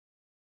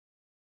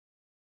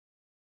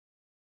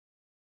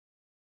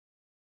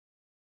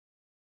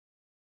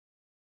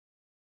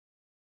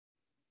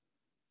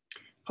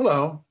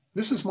Hello,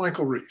 this is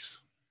Michael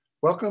Rees.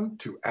 Welcome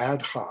to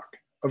Ad Hoc,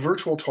 a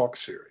virtual talk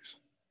series.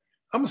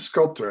 I'm a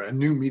sculptor and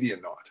new media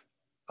naut.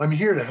 I'm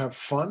here to have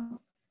fun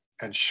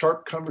and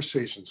sharp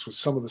conversations with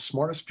some of the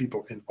smartest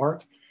people in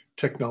art,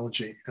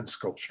 technology, and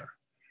sculpture.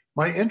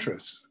 My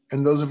interests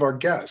and those of our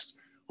guests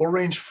will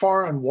range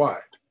far and wide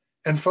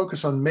and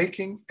focus on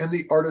making and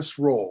the artist's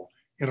role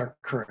in our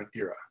current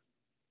era.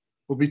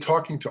 We'll be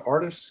talking to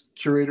artists,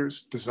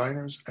 curators,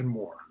 designers, and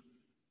more.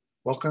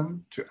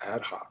 Welcome to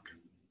Ad Hoc.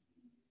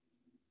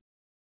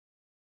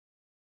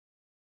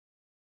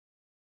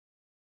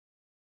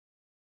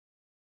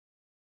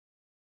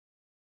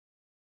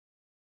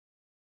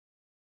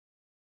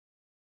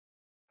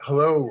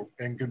 Hello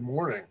and good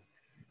morning.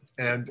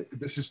 And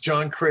this is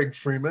John Craig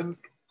Freeman,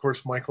 of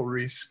course, Michael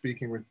Rees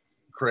speaking with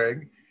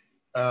Craig.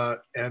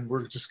 And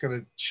we're just going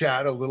to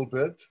chat a little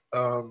bit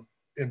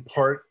in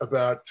part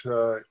about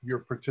your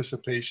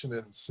participation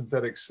in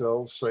synthetic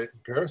cells, site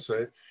and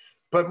parasite.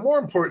 But more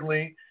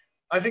importantly,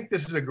 I think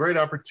this is a great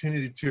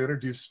opportunity to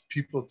introduce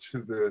people to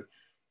the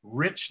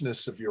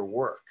richness of your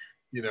work,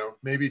 you know,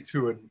 maybe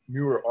to a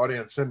newer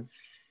audience. And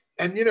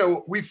you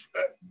know, we've,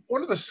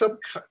 one of the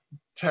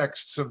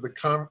subtexts of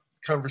the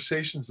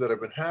conversations that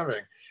I've been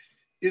having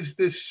is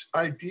this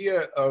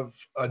idea of,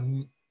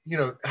 you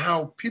know,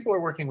 how people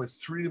are working with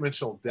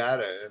three-dimensional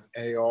data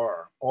and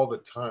AR all the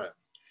time,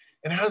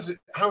 and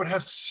how it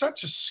has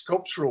such a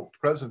sculptural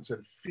presence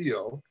and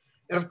feel.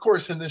 And of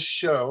course, in this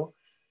show,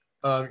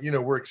 you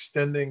know, we're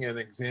extending and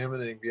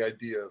examining the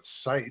idea of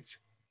sight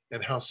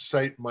and how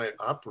sight might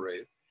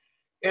operate.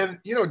 And,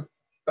 you know,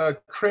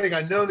 Craig,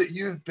 I know that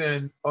you've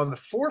been on the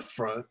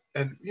forefront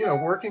and, you know,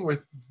 working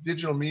with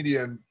digital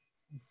media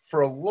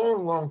for a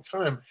long, long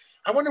time.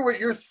 I wonder what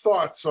your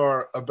thoughts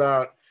are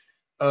about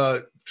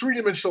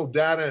three-dimensional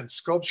data and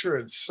sculpture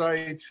and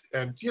sight,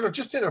 and, you know,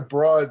 just in a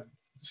broad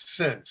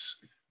sense,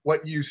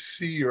 what you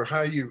see or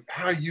how you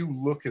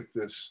look at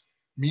this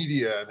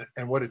media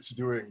and what it's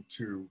doing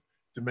to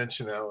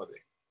dimensionality.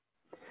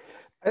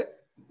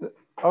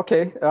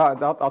 Okay,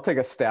 I'll take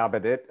a stab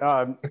at it.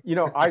 You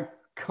know, I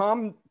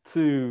come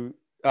to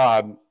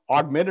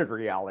augmented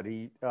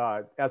reality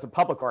as a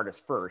public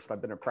artist first.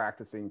 I've been a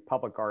practicing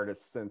public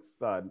artist since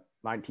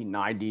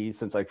 1990,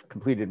 since I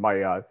completed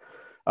my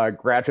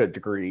graduate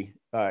degree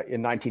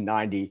in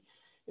 1990.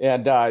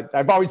 And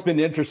I've always been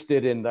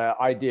interested in the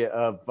idea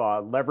of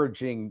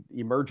leveraging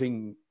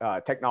emerging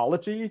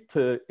technology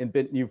to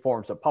invent new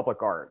forms of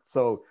public art.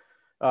 So,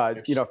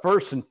 you know,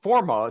 first and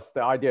foremost,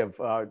 the idea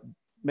of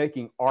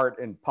making art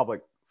in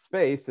public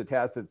space, it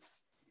has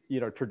its, you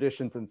know,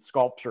 traditions in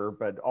sculpture,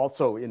 but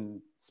also in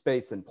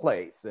space and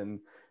place, and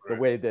the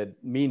way that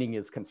meaning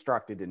is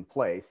constructed in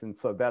place. And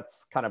so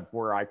that's kind of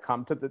where I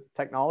come to the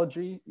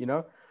technology, you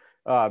know.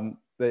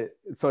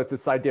 So it's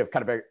this idea of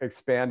kind of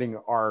expanding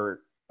our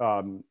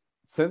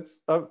sense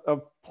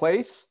of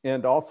place,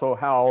 and also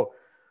how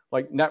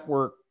like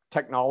network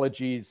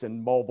technologies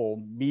and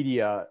mobile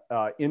media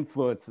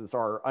influences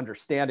our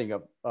understanding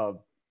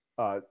of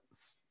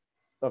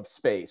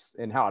space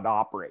and how it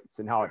operates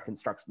and how it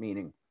constructs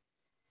meaning.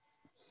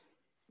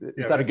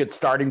 Is that a good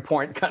starting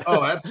point? Kind of?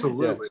 Oh,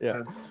 absolutely.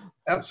 Yeah.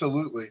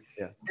 Absolutely.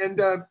 Yeah. And,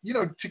 you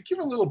know, to give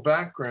a little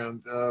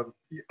background,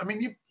 I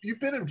mean, you've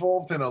been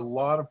involved in a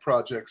lot of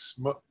projects.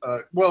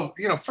 Well,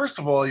 you know, first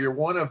of all, you're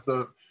one of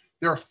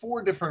there are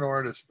 4 different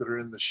artists that are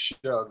in the show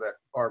that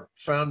are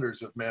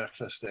founders of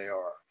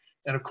Manifest.AR.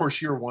 And of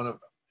course, you're one of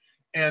them.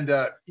 And,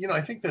 you know,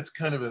 I think that's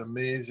kind of an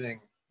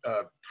amazing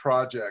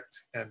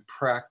project and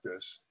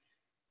practice.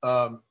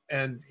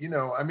 And, you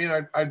know, I mean,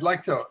 I'd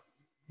like to,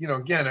 you know,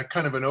 again, a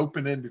kind of an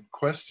open-ended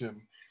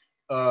question.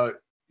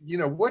 You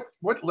know, what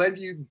led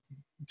you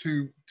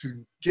to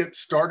get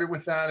started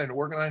with that and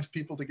organize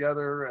people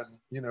together, and,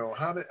 you know,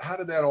 how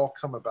did that all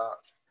come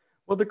about?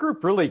 Well, the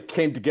group really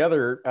came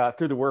together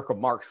through the work of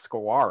Mark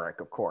Skowarek,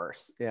 of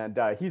course, and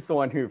he's the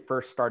one who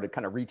first started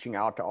kind of reaching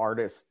out to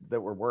artists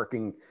that were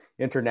working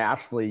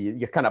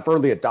internationally, kind of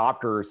early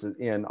adopters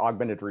in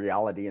augmented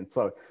reality, and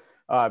so.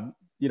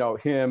 You know,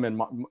 him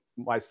and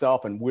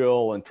myself and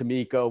Will and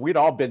Tamiko, we'd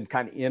all been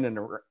kind of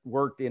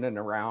worked in and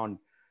around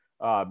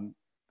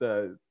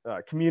the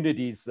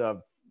communities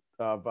of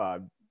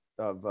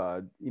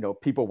you know,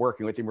 people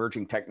working with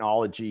emerging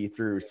technology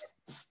through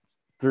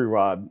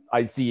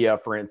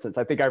ISEA, for instance.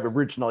 I think I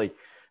originally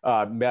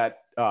met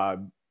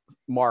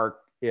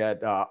Mark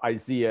at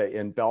ISEA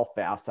in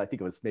Belfast. I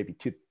think it was maybe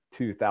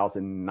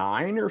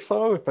 2009 or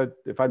so,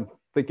 if I'm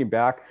thinking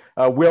back.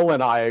 Will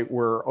and I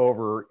were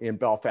over in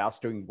Belfast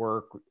doing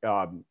work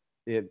around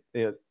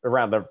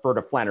the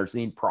Verta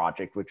Flannersine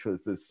project, which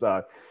was this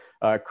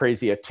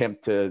crazy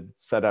attempt to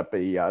set up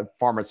a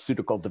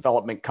pharmaceutical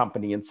development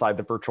company inside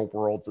the virtual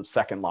worlds of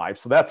Second Life.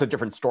 So that's a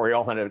different story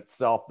all in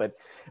itself. But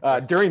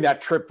during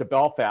that trip to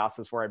Belfast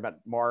is where I met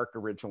Mark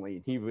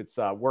originally. He was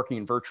working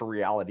in virtual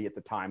reality at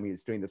the time. He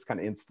was doing this kind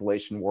of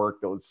installation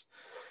work that was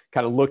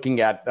kind of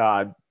looking at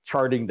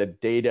charting the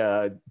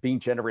data being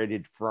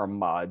generated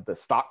from the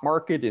stock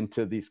market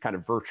into these kind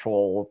of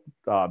virtual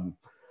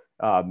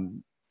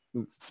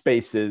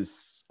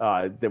spaces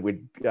that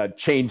would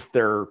change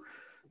their,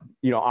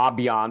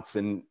 ambiance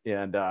and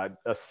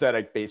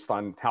aesthetic based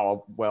on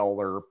how well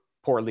or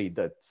poorly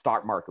the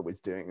stock market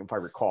was doing, if I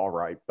recall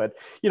right. But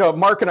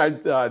Mark and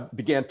I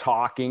began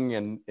talking,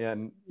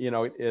 and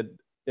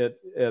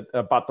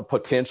about the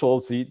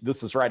potentials.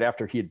 This is right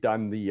after he had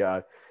done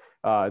the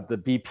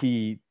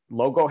BP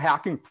logo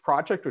hacking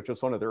project, which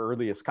was one of the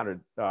earliest kind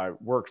of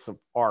works of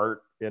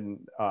art in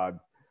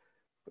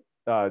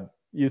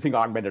using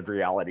augmented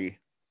reality.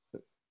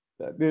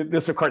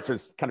 This, of course,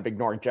 is kind of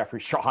ignoring Jeffrey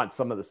Shaw and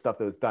some of the stuff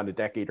that was done a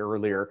decade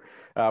earlier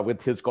with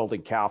his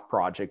Golden Calf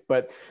project.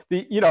 But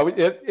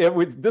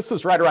this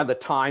was right around the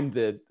time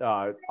that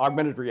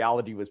augmented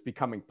reality was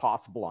becoming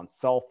possible on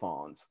cell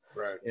phones.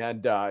 Right.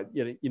 And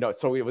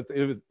so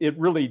it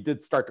really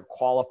did start to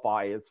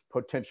qualify as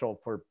potential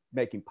for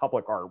making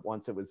public art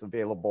once it was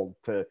available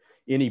to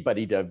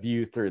anybody to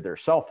view through their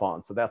cell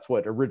phone. So that's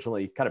what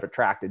originally kind of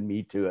attracted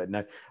me to it.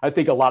 And I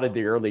think a lot of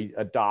the early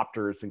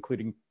adopters,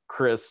 including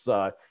Chris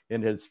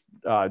in his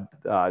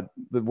the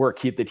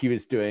work that he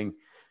was doing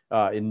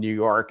in New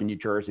York and New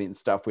Jersey and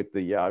stuff with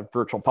the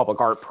virtual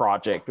public art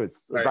project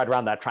was right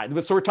around that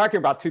time. So we're talking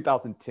about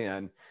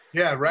 2010.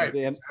 Yeah, right.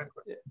 And,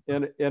 exactly.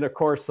 and of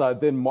course,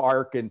 then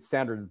Mark and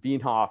Sandra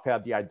Wienhoff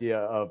had the idea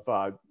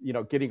of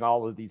getting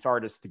all of these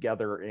artists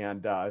together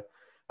and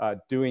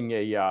doing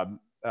a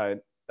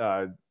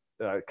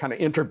kind of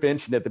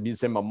intervention at the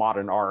Museum of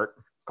Modern Art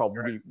called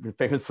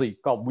famously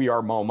called We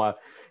Are MoMA.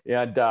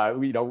 And,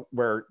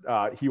 where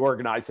he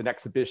organized an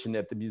exhibition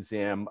at the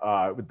museum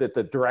that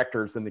the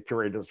directors and the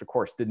curators, of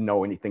course, didn't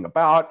know anything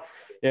about,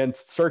 and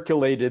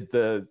circulated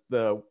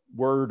the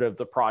word of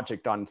the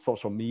project on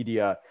social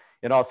media.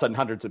 And all of a sudden,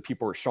 hundreds of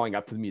people were showing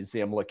up to the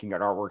museum looking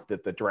at artwork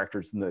that the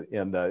directors and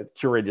the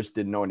curators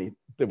didn't know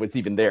that was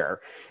even there.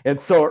 And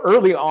so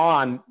early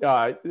on,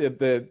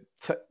 the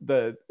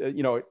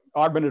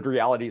augmented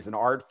reality as an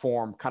art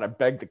form kind of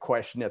begged the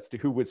question as to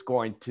who was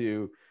going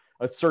to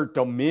assert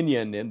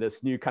dominion in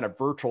this new kind of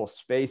virtual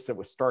space that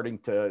was starting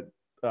to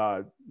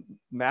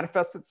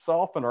manifest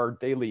itself in our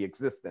daily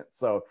existence.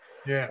 So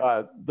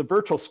the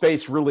virtual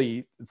space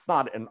really, it's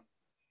not an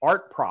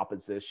art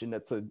proposition,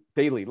 it's a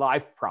daily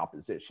life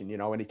proposition.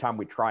 Anytime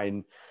we try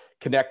and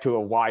connect to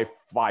a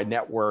Wi-Fi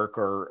network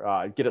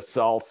or get a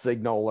cell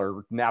signal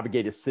or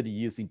navigate a city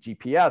using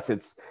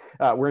GPS,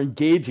 we're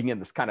engaging in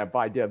this kind of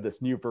idea of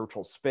this new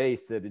virtual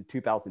space that in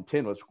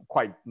 2010 was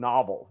quite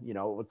novel. It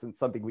wasn't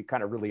something we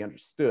kind of really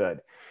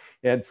understood.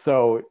 And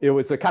so it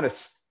was a kind of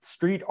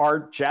street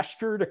art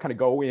gesture to kind of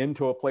go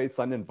into a place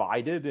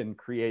uninvited and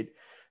create,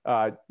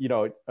 a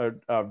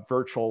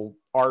virtual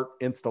art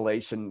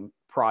installation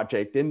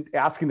project, and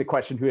asking the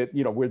question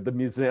were the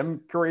museum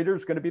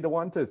curators going to be the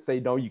one to say,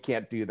 no, you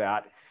can't do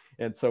that.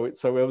 And so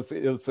it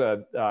was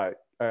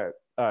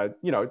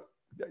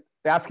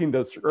asking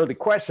those early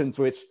questions,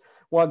 which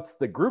once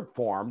the group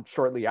formed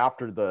shortly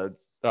after the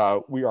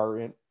we are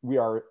in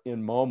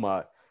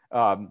MoMA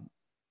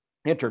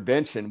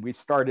intervention, we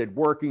started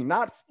working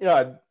not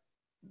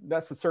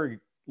necessarily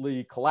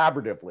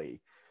collaboratively.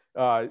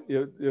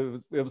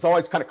 It was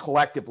always kind of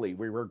collectively.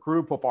 We were a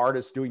group of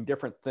artists doing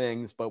different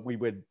things, but we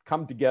would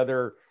come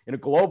together in a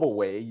global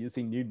way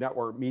using new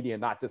network media,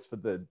 not just for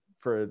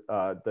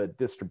the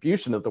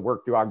distribution of the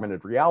work through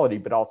augmented reality,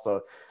 but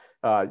also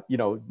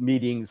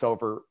meetings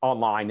over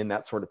online and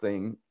that sort of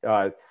thing,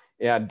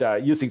 and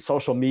using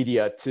social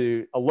media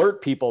to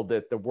alert people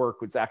that the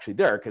work was actually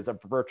there, because a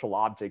virtual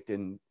object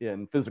in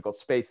physical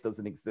space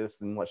doesn't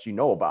exist unless you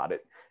know about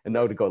it and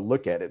know to go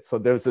look at it. So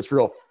there's this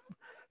real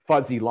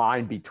fuzzy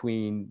line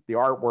between the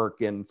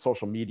artwork and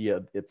social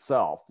media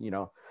itself,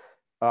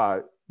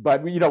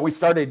 but we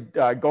started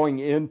going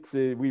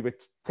into, we would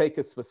take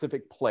a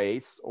specific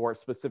place or a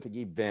specific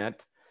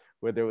event,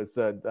 where there was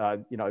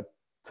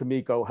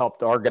Tomiko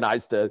helped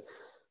organize the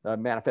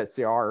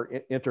Manifest.AR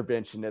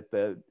intervention at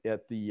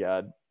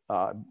the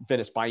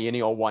Venice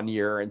Biennial one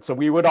year. And so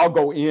we would all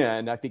go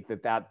in. I think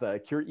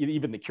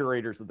even the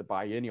curators of the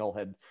Biennial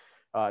had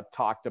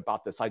talked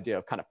about this idea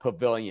of kind of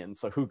pavilion.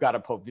 So who got a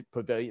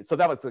pavilion? So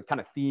that was the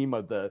kind of theme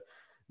of the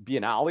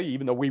Biennale.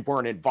 Even though we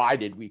weren't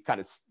invited, we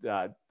kind of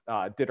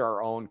did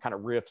our own kind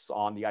of riffs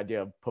on the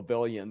idea of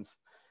pavilions.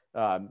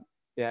 So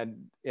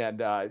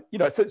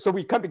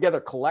we come together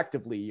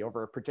collectively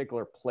over a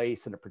particular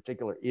place and a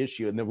particular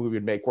issue, and then we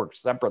would make work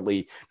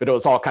separately, but it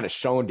was all kind of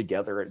shown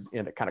together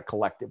in a kind of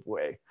collective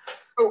way.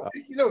 So,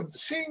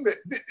 seeing that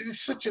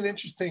it's such an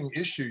interesting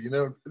issue,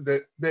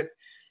 that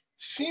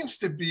seems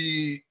to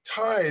be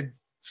tied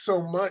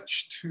so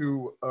much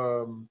to,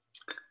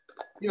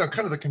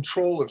 kind of the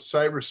control of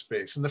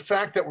cyberspace, and the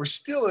fact that we're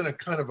still in a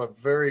kind of a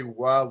very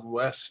Wild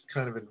West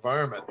kind of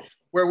environment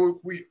where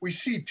we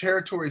see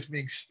territories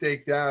being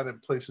staked out in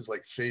places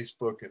like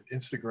Facebook and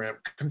Instagram,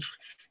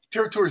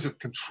 territories of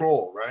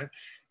control, right?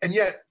 And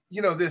yet,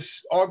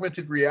 this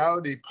augmented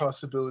reality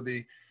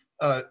possibility,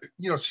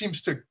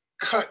 seems to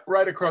cut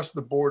right across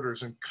the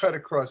borders and cut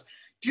across.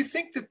 Do you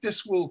think that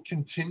this will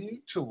continue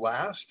to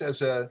last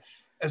as a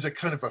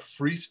kind of a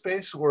free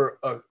space, or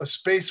a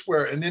space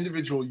where an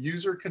individual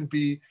user can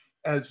be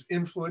as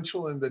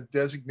influential in the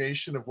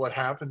designation of what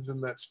happens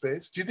in that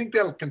space? Do you think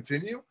that'll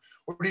continue?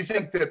 Or do you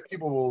think that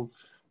people will,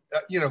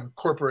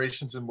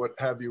 corporations and what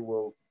have you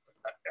will,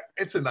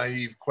 it's a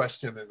naive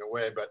question in a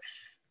way, but,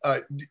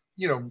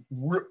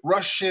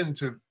 rush in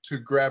to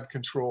grab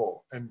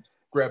control and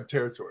grab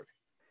territory?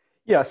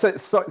 Yeah,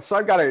 so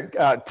I've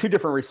got two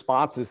different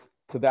responses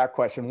to that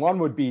question. One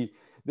would be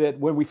that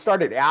when we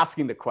started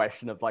asking the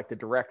question of like the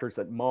directors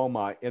at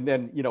MoMA, and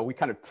then, we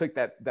kind of took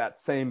that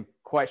same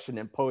question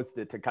and posed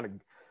it to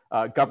kind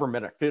of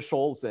government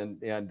officials and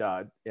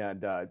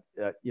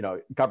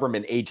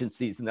government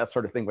agencies and that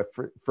sort of thing with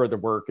further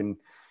work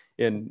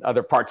in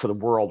other parts of the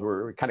world,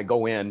 where we kind of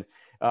go in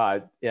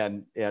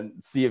and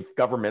see if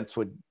governments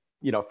would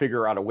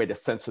figure out a way to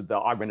censor the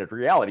augmented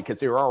reality, because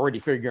they were already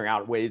figuring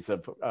out ways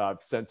of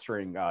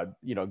censoring,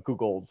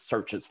 Google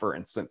searches, for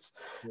instance.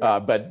 Yeah.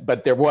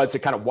 But there was a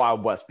kind of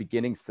Wild West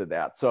beginnings to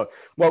that. So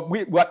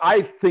what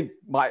I think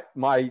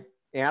my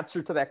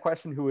answer to that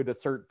question, who would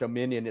assert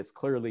dominion, is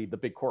clearly the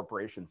big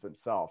corporations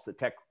themselves, the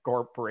tech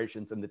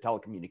corporations and the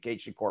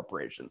telecommunication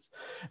corporations,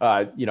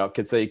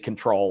 because they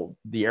control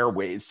the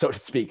airwaves, so to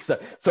speak. So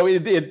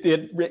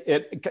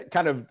it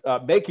kind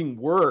of making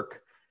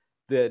work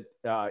that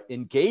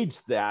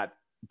engaged that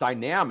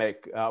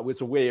dynamic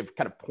was a way of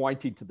kind of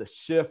pointing to the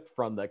shift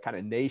from the kind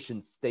of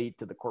nation state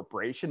to the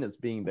corporation as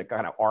being the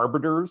kind of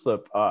arbiters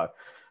of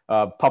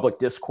public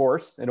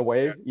discourse in a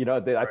way.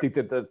 I think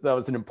that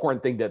was an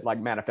important thing that like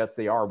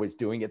Manifest.AR was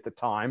doing at the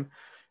time.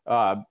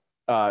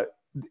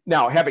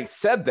 Now, having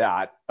said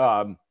that,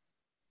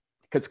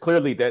 because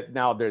clearly that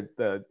now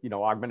the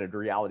augmented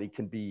reality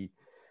can be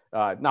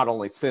not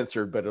only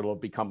censored, but it'll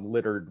become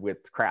littered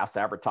with crass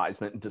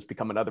advertisement and just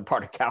become another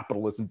part of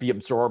capitalism, be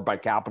absorbed by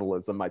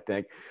capitalism, I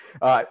think.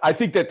 I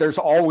think that there's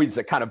always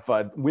a kind of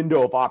a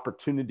window of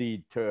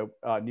opportunity to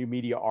new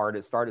media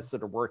artists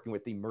that are working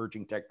with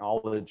emerging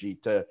technology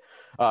to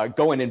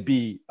go in and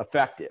be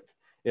effective.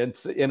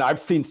 And I've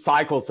seen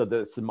cycles of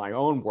this in my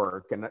own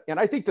work. And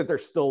I think that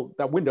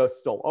that window is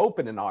still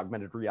open in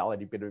augmented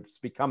reality, but it's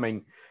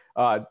becoming,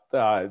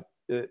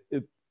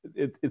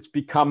 it's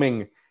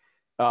becoming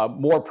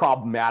more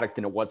problematic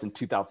than it was in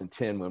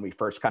 2010 when we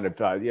first kind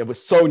of, it was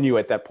so new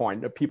at that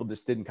point that people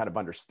just didn't kind of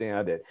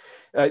understand it.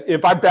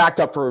 If I backed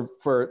up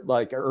for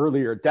like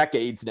earlier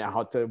decades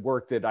now to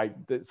work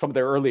some of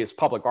the earliest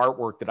public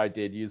artwork that I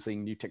did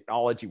using new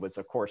technology was,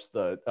 of course,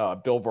 the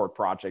billboard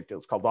project. It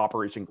was called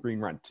Operation Green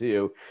Run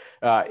 2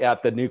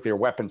 at the nuclear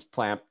weapons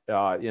plant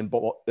in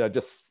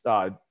just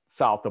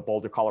south of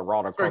Boulder,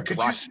 Colorado. Sorry, could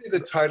you say the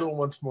title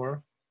once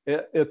more?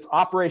 It's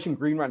Operation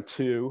Green Run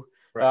 2.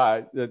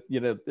 Right.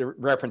 They're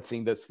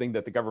referencing this thing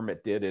that the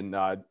government did in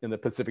the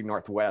Pacific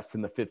Northwest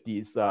in the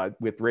 50s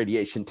with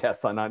radiation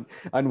tests on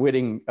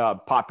unwitting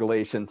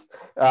populations.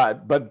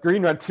 But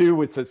Green Run 2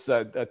 was this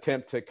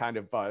attempt to kind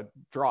of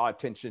draw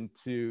attention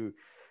to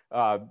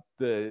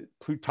the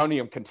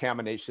plutonium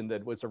contamination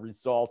that was a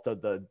result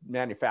of the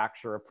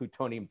manufacture of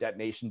plutonium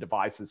detonation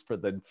devices for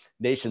the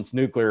nation's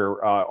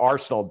nuclear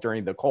arsenal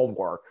during the Cold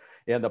War.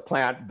 And the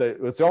plant, it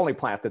was the only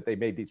plant that they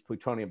made these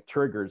plutonium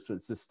triggers. It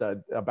was just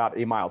about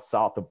 8 miles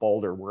south of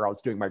Boulder, where I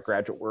was doing my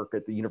graduate work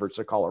at the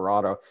University of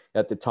Colorado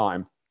at the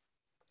time.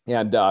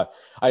 And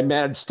I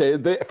managed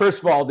to, first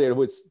of all, it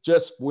was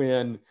just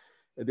when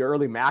the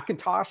early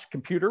Macintosh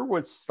computer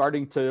was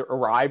starting to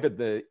arrive in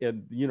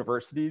the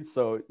universities.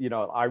 So,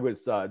 I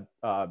was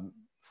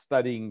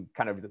studying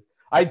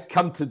I'd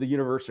come to the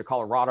University of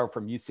Colorado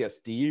from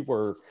UCSD,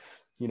 where,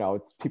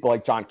 people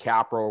like John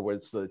Capro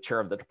was the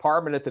chair of the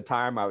department at the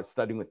time. I was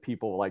studying with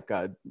people like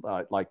Eleanor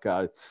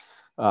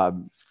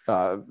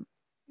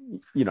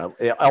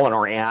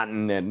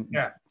Anton and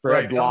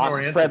Fred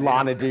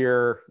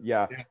Lonadier,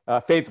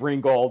 Faith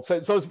Ringgold. So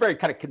it was a very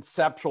kind of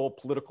conceptual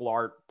political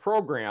art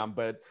program,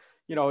 but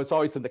it's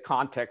always in the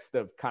context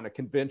of kind of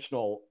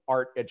conventional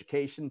art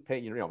education.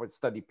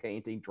 Study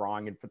painting,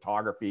 drawing, and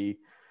photography.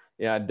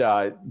 And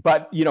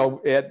but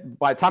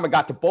by the time I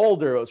got to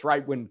Boulder, it was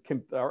right when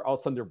all of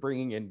a sudden they're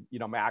bringing in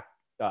Mac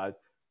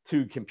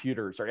 2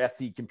 computers or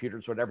SE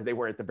computers, whatever they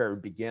were at the very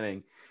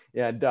beginning.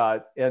 And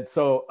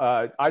so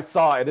I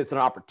saw it as an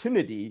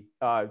opportunity.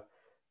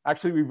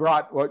 Actually,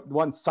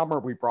 one summer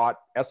we brought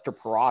Esther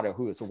Parada,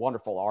 who is a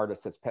wonderful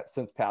artist, has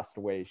since passed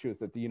away. She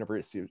was at the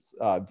University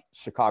of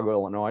Chicago,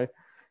 Illinois.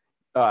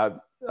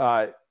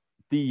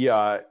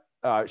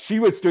 She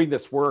was doing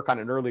this work on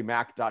an early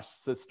Macintosh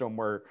system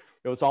where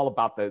it was all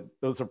about there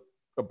was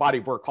a body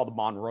of work called the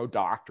Monroe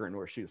Doctrine,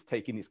 where she was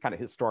taking these kind of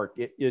historic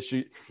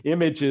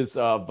images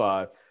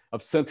of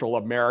Central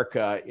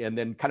America and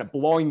then kind of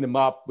blowing them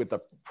up with a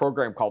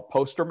program called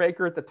Poster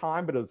Maker at the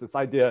time. But it was this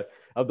idea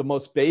of the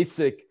most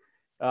basic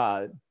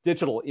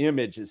digital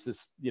image is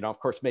this, of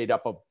course, made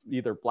up of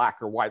either black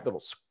or white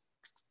little,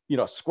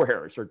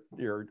 squares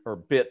or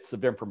bits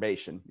of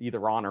information,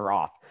 either on or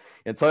off.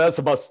 And so that's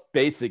the most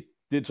basic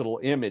digital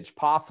image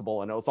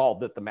possible. And it was all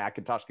that the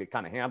Macintosh could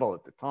kind of handle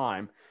at the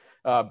time.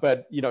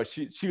 But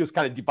she was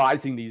kind of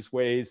devising these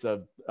ways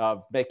of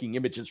making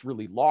images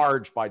really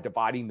large by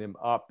dividing them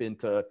up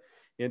into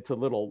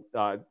little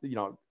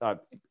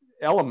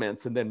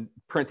elements and then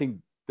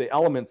printing the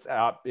elements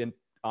out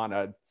on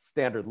a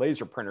standard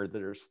laser printer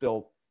that are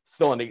still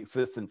in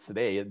existence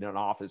today in an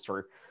office,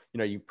 or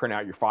you print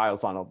out your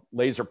files on a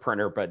laser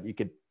printer, but you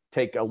could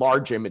take a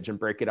large image and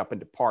break it up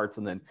into parts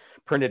and then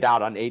print it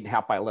out on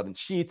 8.5 by 11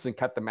 sheets and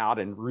cut them out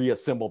and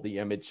reassemble the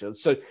images.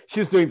 So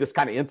she was doing this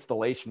kind of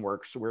installation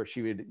work where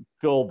she would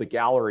fill the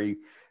gallery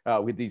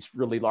with these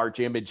really large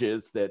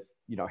images that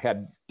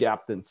had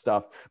depth and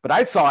stuff. But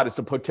I saw it as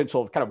a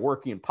potential of kind of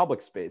working in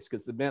public space,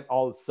 because it meant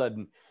all of a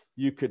sudden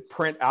you could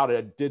print out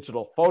a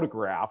digital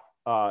photograph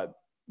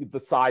the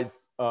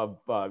size of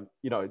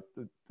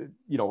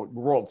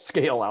world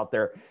scale out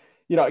there.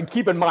 And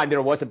keep in mind that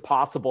it wasn't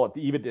possible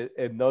even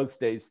in those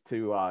days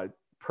to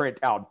print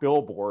out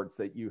billboards,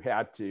 that you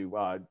had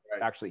to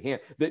actually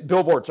the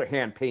billboards are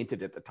hand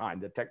painted at the time.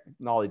 The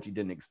technology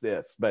didn't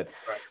exist, but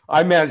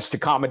I managed to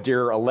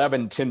commandeer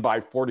 11 10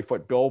 by 40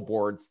 foot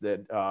billboards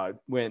that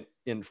went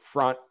in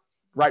front,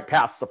 right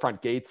past the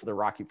front gates of the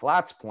Rocky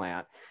Flats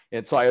plant.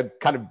 And so I had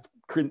kind of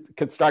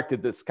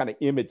constructed this kind of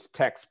image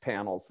text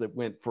panels that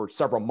went for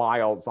several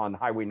miles on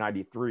Highway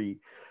 93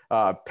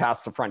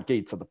 past the front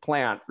gates of the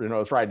plant. It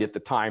was right at the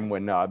time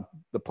when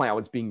the plant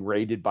was being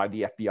raided by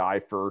the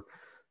FBI for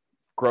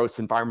gross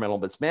environmental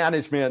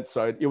mismanagement.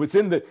 So it was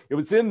in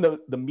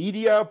the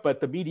media, but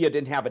the media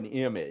didn't have an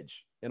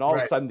image. And all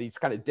of a sudden, these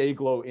kind of day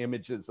glow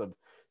images of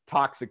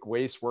toxic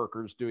waste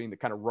workers doing the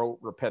kind of rote,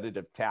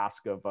 repetitive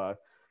task of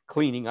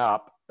cleaning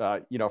up,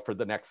 for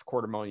the next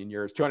 250,000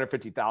 years,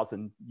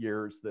 250,000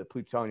 years, the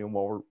plutonium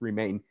will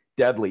remain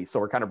deadly. So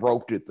we're kind of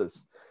roped with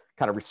this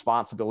kind of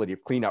responsibility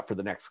of cleanup for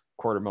the next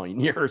 250,000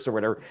 years or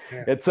whatever.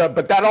 Yeah. It's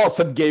but that all of a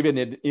sudden gave it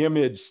an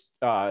image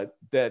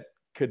that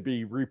could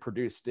be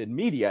reproduced in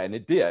media, and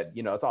it did.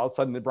 So all of a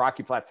sudden the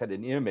Rocky Flats had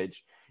an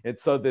image, and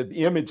so the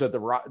image of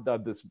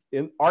this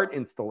art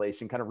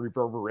installation kind of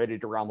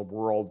reverberated around the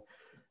world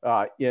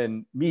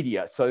in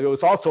media. So it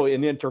was also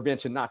an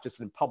intervention, not just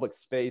in public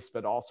space,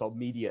 but also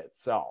media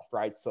itself,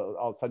 right? So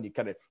all of a sudden you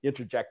kind of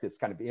interject this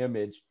kind of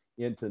image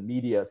into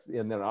media,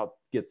 and then it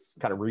gets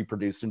kind of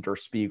reproduced in Der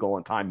Spiegel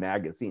and Time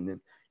Magazine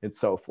and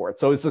so forth.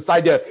 So it's this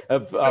idea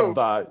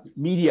of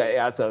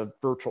media as a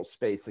virtual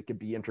space that could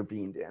be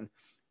intervened in.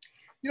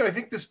 I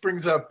think this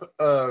brings up,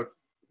 as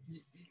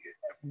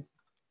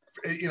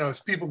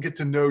people get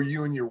to know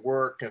you and your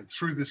work and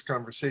through this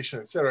conversation,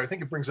 et cetera, I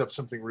think it brings up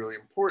something really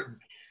important,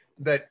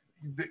 that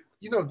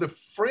the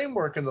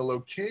framework and the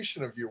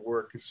location of your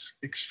work is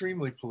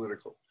extremely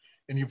political.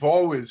 And you've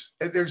always,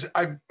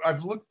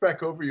 I've looked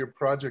back over your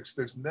projects,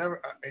 there's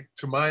never,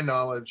 to my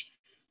knowledge,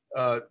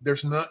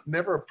 there's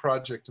never a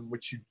project in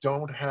which you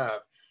don't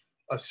have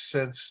a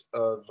sense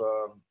of,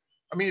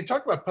 you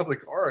talk about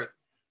public art,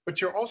 but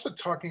you're also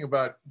talking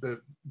about the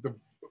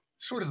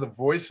sort of the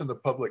voice in the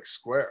public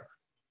square,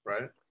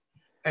 right?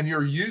 And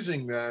you're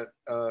using that,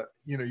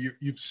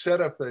 you've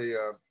set up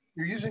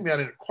you're using that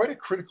in quite a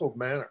critical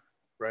manner,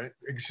 right?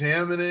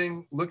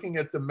 Looking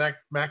at the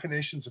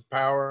machinations of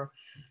power,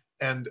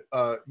 and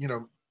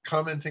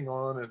commenting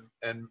on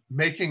and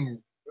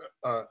making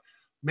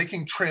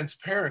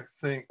transparent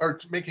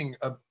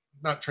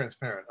not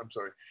transparent, I'm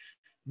sorry,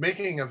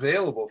 making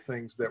available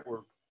things that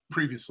were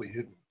previously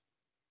hidden.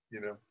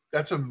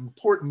 That's an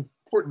important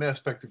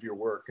aspect of your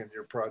work and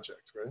your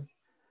project, right?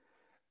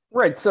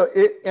 Right. So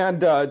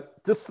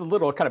just a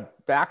little kind of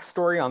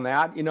backstory on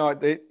that.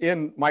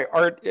 In my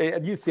art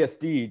at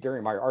UCSD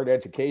during my art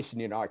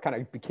education, I kind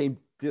of became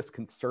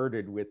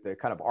disconcerted with the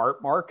kind of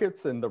art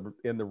markets and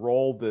the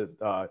role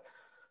that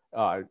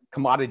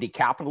commodity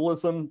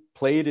capitalism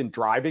played in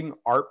driving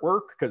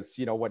artwork, because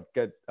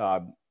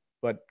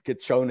what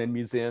gets shown in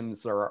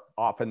museums are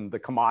often the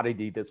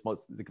commodity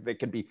that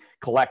can be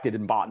collected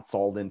and bought and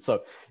sold. And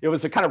so it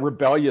was a kind of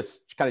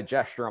rebellious kind of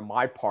gesture on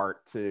my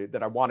part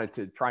that I wanted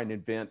to try and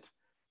invent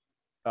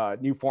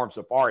new forms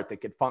of art that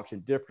could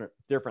function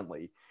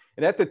differently.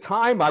 And at the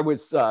time, I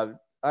was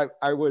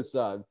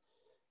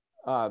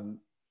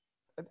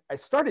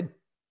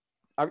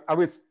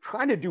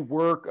trying to do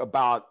work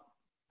about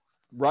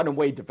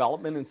runaway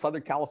development in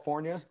Southern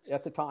California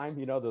at the time.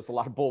 There's a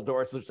lot of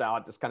bulldozers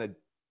out, just kind of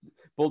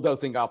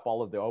bulldozing up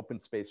all of the open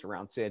space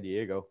around San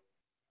Diego.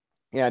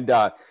 And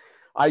I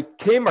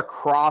came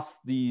across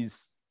these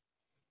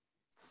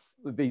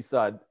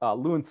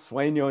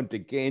Luensueño and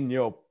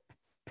Degano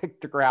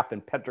pictograph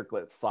and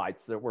petroglyph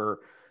sites that were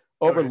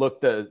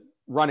overlooked the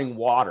running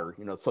water.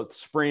 So it's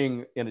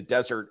spring in a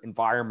desert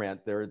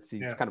environment. There's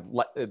these kind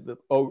of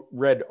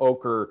red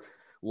ochre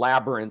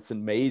labyrinths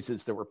and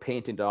mazes that were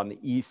painted on the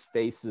east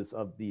faces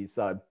of these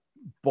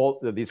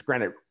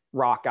granite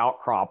rock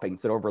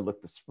outcroppings that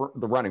overlooked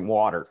the running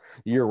water,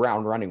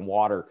 year-round running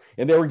water.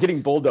 And they were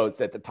getting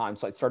bulldozed at the time.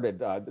 So I started,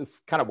 this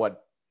is kind of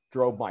what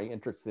drove me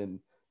into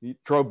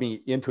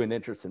an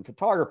interest in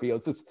photography. It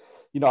was this,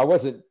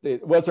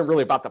 it wasn't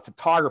really about the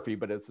photography,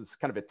 but it's this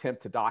kind of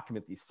attempt to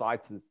document these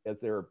sites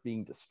as they're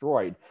being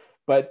destroyed.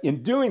 But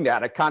in doing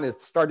that, I kind of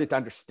started to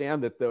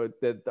understand that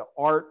the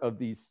art of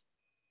these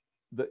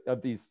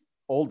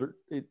older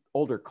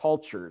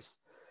cultures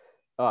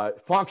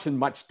function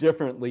much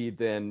differently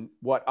than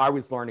what I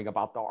was learning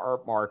about the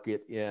art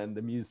market in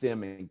the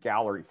museum and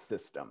gallery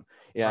system,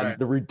 and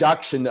the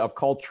reduction of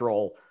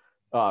cultural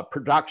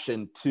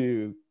production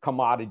to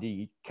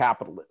commodity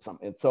capitalism.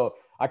 And so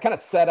I kind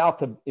of set out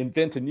to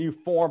invent a new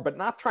form, but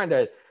not trying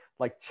to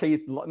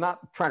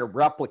not trying to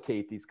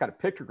replicate these kind of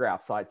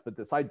pictograph sites, but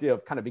this idea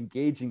of kind of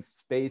engaging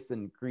space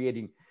and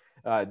creating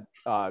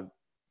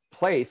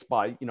place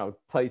by,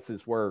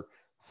 places where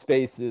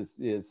space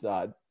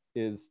the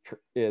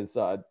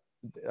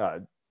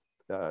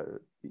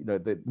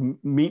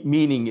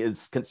meaning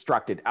is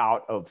constructed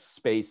out of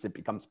space. It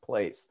becomes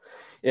place.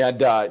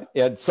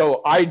 And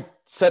so I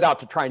set out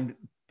to try and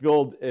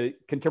build a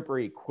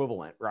contemporary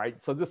equivalent,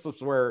 right? So this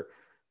is where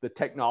the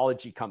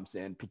technology comes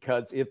in,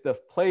 because if the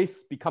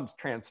place becomes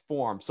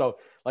transformed, so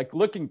like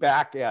looking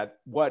back at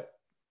what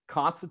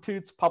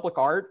constitutes public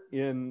art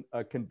in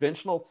a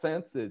conventional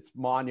sense, it's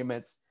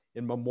monuments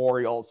and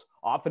memorials,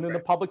 often in the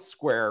public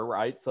square,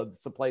 right? So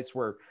it's a place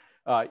where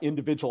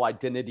individual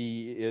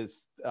identity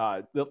is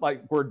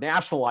like where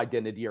national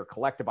identity or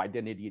collective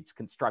identity is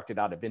constructed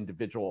out of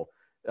individual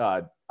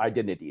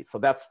identity. So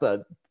that's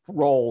the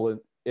role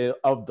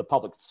of the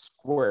public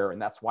square,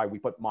 and that's why we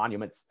put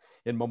monuments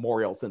and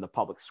memorials in the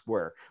public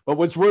square. But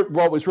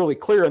what was really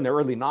clear in the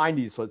early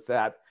 90s was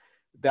that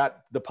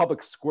the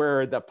public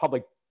square, the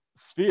public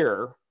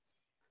sphere,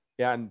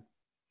 and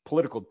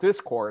political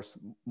discourse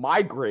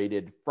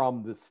migrated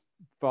from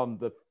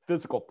the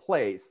physical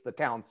place, the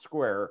town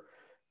square,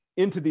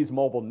 into these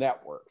mobile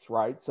networks,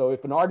 right? So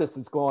if an artist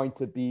is going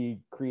to be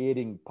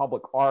creating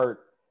public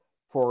art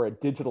for a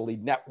digitally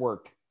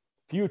networked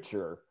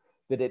future,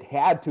 that it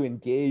had to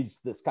engage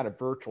this kind of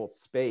virtual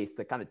space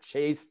that kind of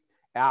chased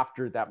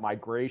after that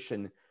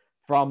migration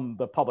from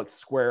the public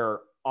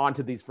square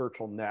onto these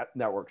virtual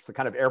networks, so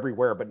kind of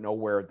everywhere but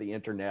nowhere, the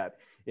internet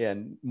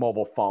and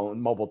mobile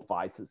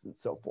devices and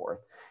so forth.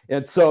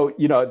 And so,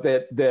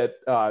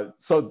 that's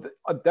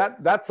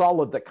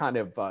all of the kind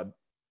of,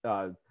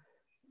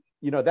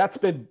 that's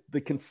been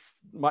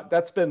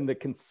the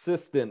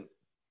consistent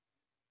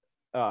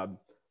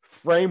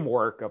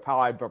framework of how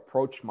I've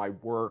approached my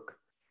work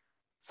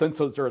since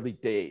those early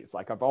days.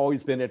 Like, I've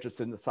always been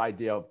interested in this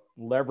idea of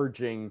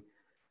leveraging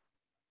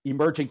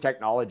emerging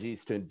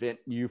technologies to invent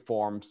new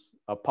forms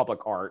of public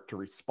art to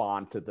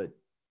respond to the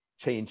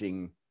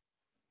changing,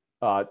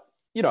 the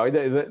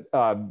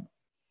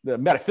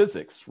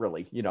metaphysics,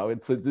 really.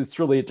 It's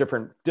really a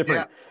different.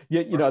 Yeah.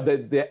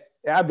 The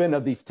advent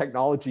of these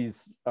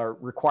technologies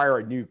require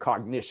a new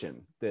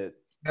cognition.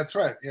 That's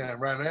right. Yeah,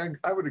 right.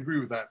 I would agree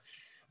with that.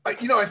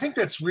 I think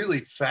that's really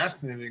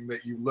fascinating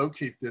that you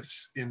locate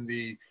this in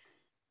the.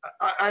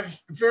 I'm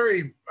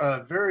very,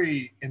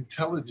 very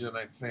intelligent,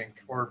 I think,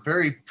 or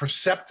very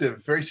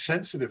perceptive, very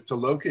sensitive to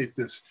locate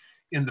this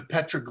in the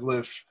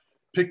petroglyph,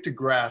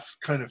 pictograph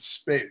kind of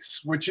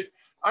space, which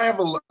have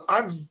a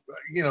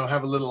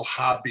little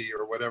hobby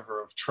or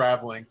whatever of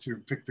traveling to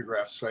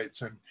pictograph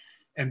sites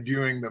and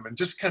viewing them, and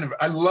just kind of,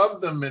 I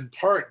love them in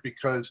part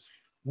because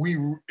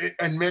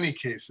in many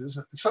cases,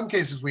 in some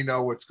cases we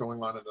know what's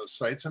going on in those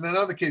sites, and in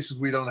other cases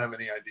we don't have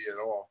any idea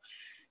at all.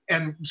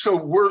 And so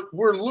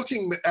we're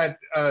looking at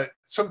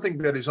something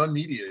that is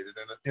unmediated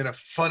in a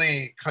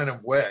funny kind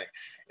of way,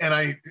 and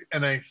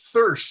I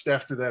thirst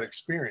after that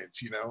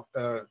experience,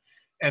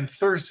 and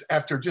thirst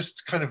after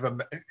just kind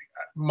of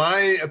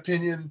my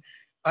opinion.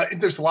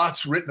 There's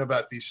lots written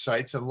about these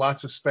sites and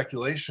lots of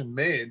speculation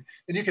made,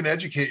 and you can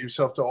educate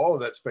yourself to all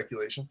of that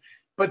speculation.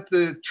 But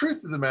the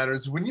truth of the matter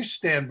is, when you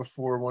stand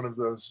before one of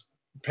those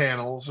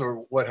panels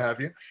or what have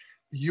you,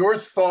 your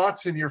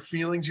thoughts and your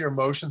feelings, your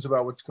emotions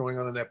about what's going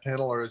on in that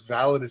panel are as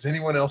valid as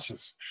anyone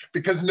else's,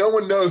 because no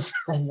one knows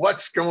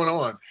what's going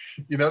on.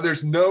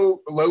 There's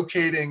no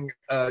locating,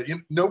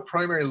 no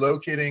primary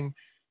locating,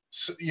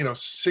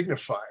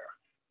 signifier,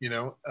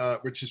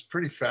 which is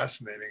pretty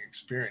fascinating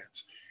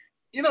experience.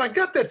 I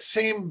got that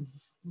same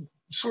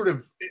sort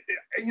of,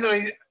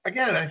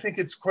 again, I think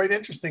it's quite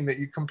interesting that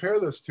you compare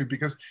those two,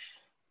 because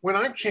when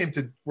I came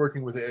to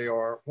working with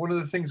AR, one of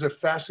the things that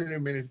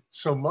fascinated me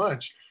so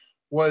much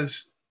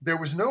was there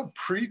was no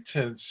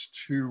pretense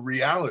to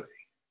reality.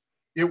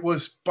 It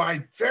was,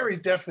 by very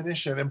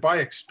definition and by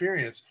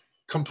experience,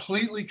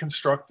 completely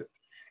constructed.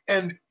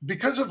 And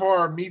because of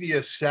our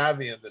media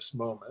savvy in this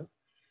moment,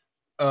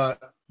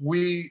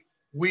 we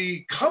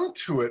come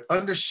to it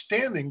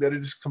understanding that it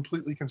is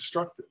completely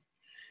constructed.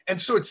 And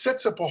so it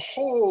sets up a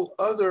whole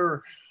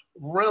other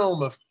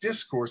realm of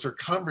discourse or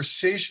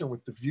conversation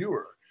with the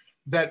viewer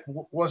that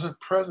wasn't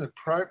present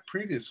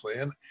previously.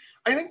 And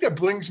I think that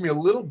brings me a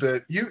little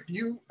bit,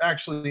 you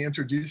actually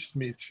introduced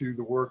me to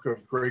the work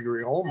of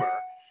Gregory Ulmer,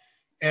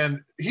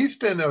 and he's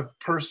been a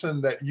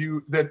person that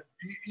you've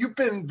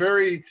been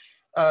very,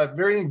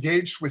 very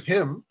engaged with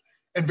him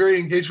and very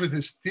engaged with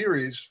his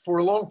theories for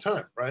a long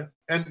time, right?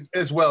 And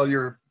as well,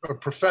 you're a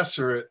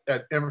professor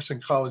at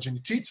Emerson College, and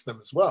you teach them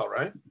as well,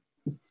 right?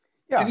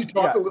 Yeah. Can you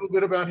talk a little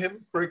bit about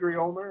him, Gregory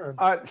Ulmer?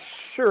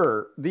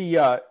 Sure.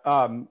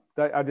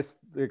 I just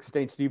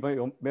exchanged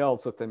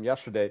emails with him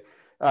yesterday.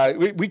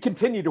 we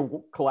continue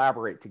to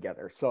collaborate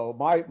together. So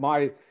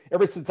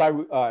ever since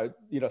I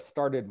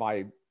started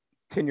my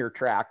tenure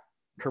track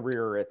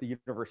career at the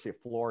University of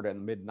Florida in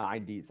the mid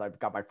 90s, I've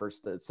got my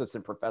first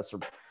assistant professor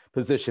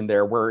position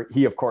there, where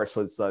he of course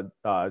was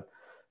a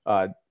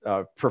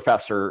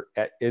professor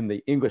in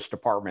the English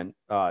department,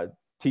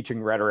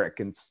 teaching rhetoric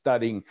and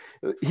studying.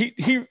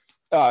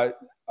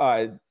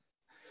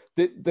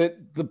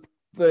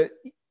 The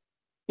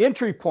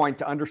entry point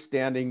to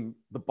understanding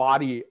the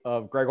body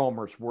of Greg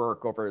Ulmer's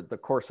work over the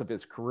course of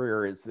his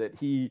career is that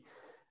he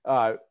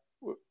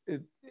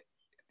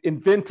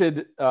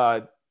invented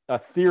a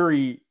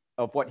theory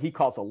of what he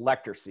calls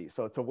electracy.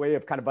 So it's a way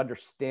of kind of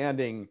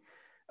understanding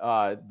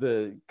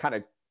the kind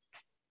of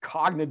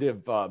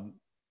cognitive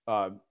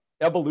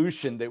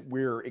evolution that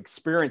we're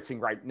experiencing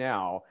right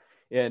now,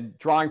 and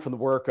drawing from the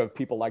work of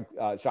people like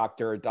Jacques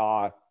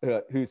Derrida,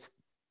 who's,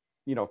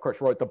 of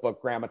course, wrote the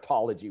book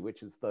Grammatology,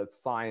 which is the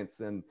science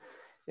and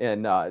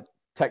the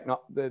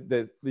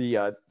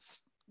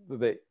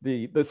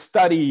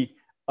study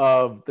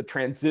of the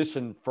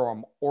transition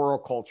from oral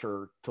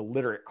culture to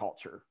literate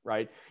culture,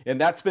 right?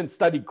 And that's been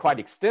studied quite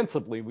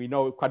extensively. We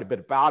know quite a bit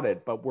about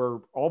it, but where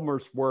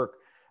Ulmer's work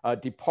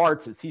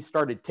departs is he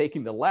started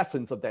taking the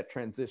lessons of that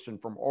transition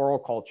from oral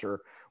culture,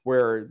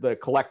 where the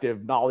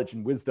collective knowledge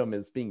and wisdom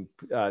is being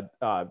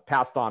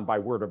passed on by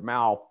word of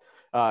mouth,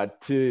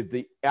 to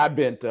the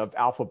advent of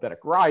alphabetic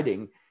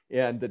writing,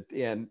 and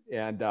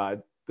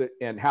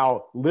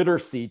how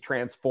literacy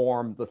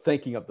transformed the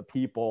thinking of the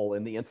people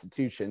and the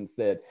institutions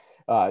that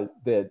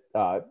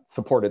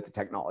supported the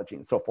technology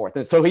and so forth.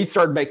 And so he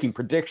started making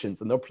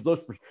predictions, and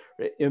those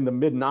in the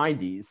mid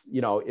 90s,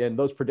 and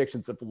those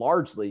predictions have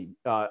largely,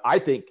 I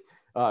think,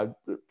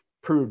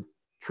 proved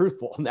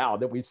truthful now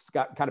that we've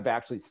kind of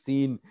actually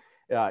seen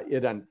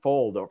it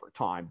unfold over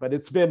time. But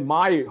it's been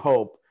my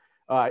hope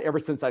ever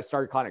since I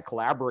started kind of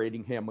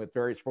collaborating with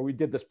where we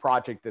did this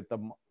project at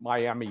the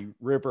Miami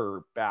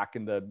River back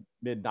in the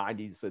mid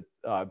 90s that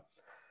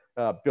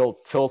Bill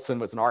Tilson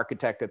was an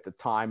architect at the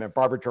time, and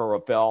Barbara Jo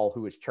Ravel,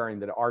 who was chairing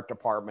the art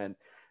department.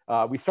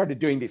 We started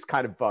doing these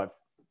kind of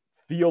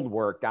field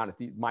work down at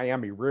the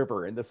Miami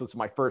River, and this was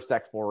my first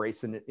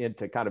exploration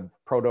into kind of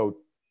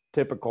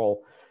prototypical,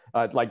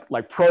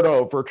 like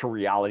proto virtual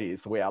reality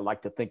is the way I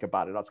like to think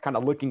about it. I was kind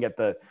of looking at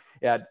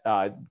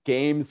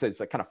games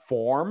as a kind of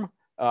form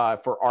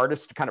for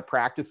artists to kind of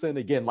practice in,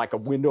 again, like a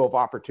window of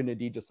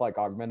opportunity, just like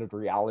augmented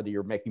reality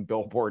or making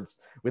billboards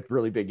with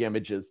really big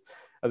images.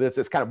 There's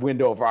this kind of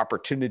window of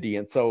opportunity.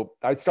 And so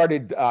I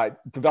started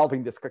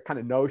developing this kind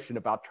of notion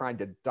about trying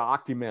to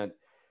document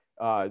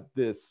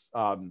this,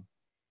 kind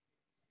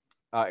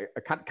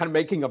of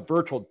making a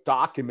virtual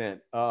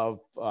document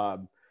of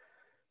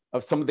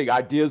some of the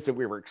ideas that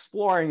we were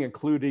exploring,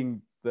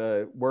 including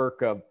the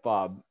work of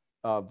the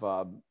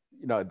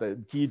Guy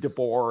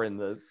Debord and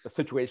the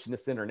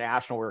Situationists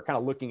International. We were kind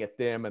of looking at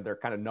them and their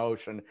kind of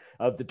notion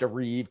of the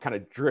derive kind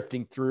of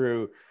drifting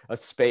through a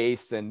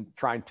space and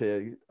trying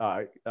to,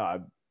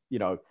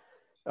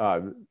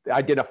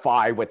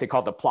 identify what they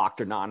call the plaque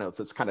de nanos.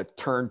 It's kind of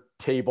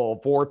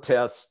turntable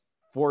vortices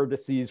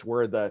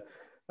where the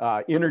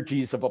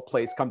energies of a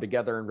place come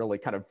together in really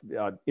kind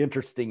of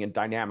interesting and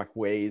dynamic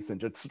ways,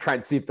 and just to try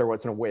and see if there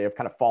wasn't a way of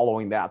kind of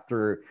following that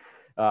through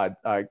kind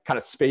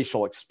of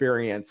spatial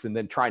experience, and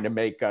then trying to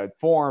make an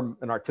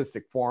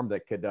artistic form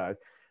that could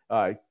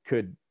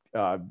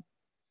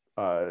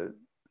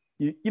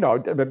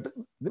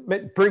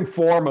bring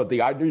form of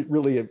the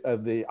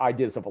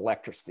ideas of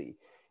electracy,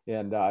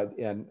 and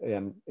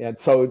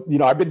so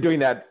I've been doing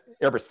that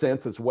ever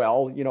since as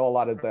well. A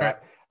lot of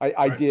that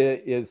idea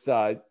is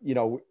of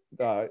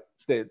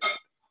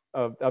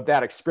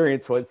that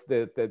experience was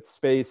that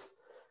space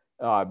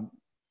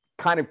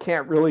kind of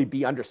can't really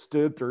be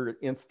understood through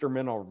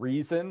instrumental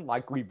reason.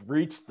 Like, we've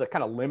reached the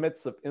kind of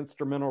limits of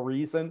instrumental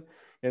reason.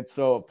 And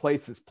so a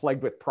place is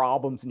plagued with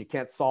problems, and you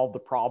can't solve the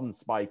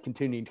problems by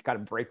continuing to kind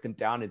of break them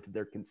down into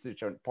their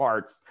constituent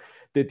parts.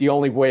 That the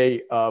only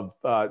way of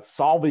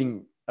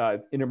solving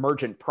an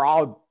emergent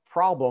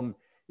problem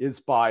is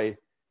by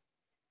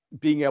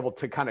being able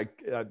to kind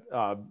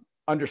of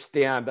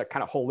understand the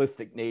kind of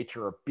holistic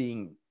nature of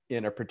being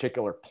in a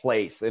particular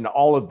place, and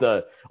all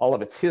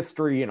of its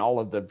history and all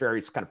of the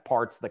various kind of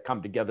parts that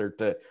come together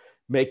to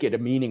make it a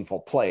meaningful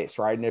place,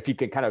 right? And if you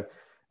could kind of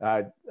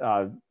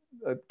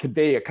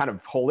convey a kind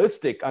of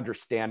holistic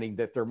understanding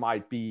that there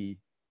might be,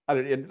 I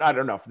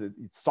don't know if it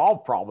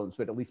solve problems,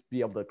 but at least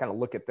be able to kind of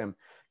look at them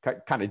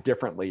kind of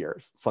differently or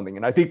something.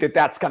 And I think that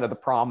that's kind of the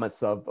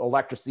promise of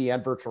electracy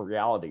and virtual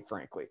reality,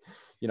 frankly.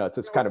 It's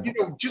this kind of,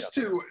 just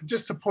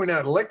to point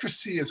out,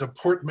 electracy is a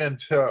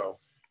portmanteau.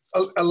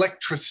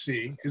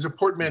 Electracy is a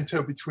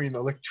portmanteau between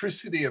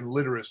electricity and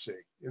literacy.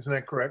 Isn't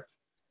that correct?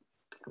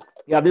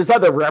 Yeah, there's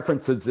other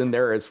references in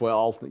there as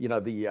well. You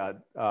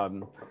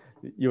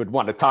would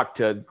want to talk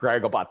to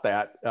Greg about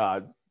that.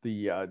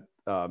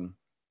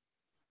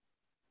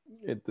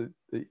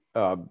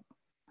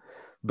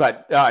 it's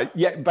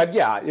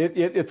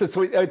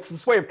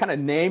this way of kind of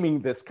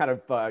naming this kind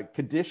of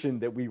condition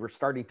that we were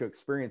starting to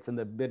experience in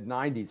the mid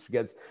 90s,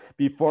 because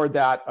before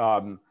that,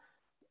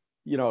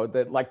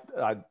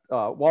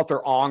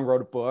 Walter Ong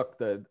wrote a book,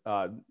 the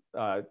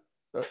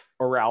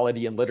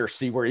Orality and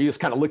Literacy, where he was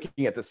kind of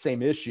looking at the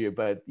same issue,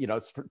 but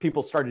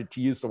people started to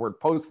use the word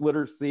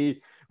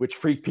post-literacy, which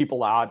freaked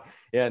people out,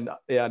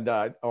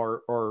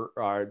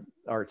 or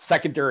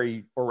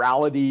secondary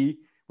orality,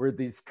 where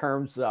these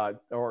terms and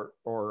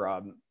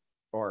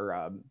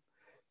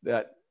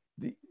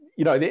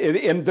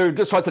there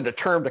just wasn't a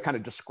term to kind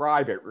of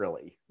describe it,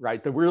 really,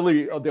 right? The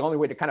only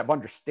way to kind of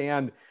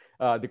understand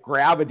the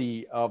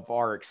gravity of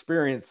our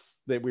experience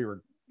that we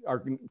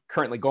are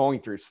currently going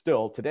through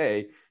still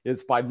today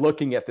is by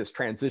looking at this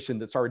transition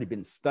that's already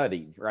been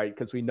studied, right?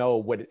 Because we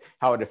know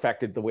how it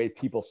affected the way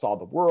people saw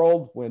the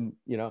world when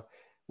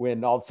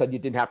all of a sudden you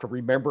didn't have to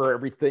remember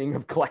everything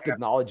of collective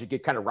knowledge. You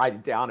could kind of write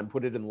it down and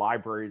put it in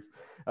libraries,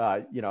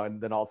 and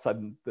then all of a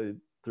sudden But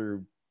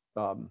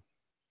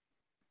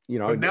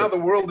now the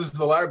world is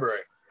the library.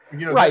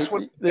 Right. That's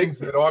one of the things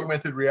that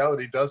augmented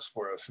reality does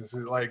for us, is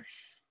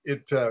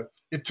it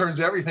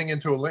turns everything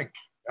into a link.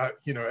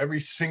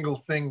 Every single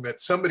thing that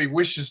somebody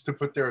wishes to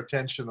put their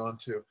attention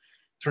onto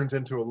turns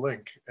into a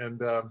link.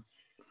 And,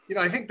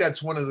 I think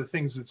that's one of the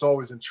things that's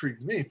always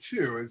intrigued me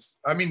too,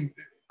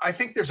 I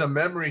think there's a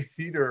memory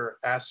theater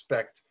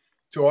aspect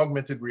to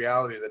augmented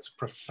reality that's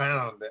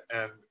profound.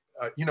 And,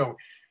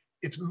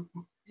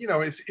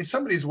 if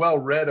somebody's well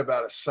read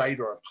about a site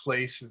or a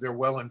place, they're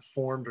well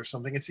informed or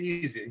something, it's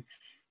easy.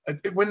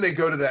 When they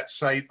go to that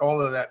site, all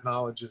of that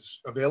knowledge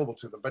is available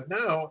to them. But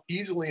now,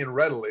 easily and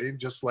readily,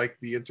 just like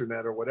the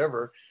internet or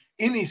whatever,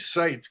 any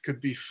site could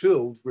be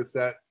filled with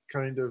that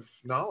kind of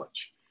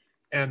knowledge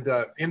and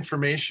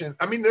information.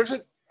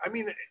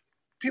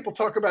 People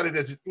talk about it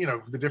as,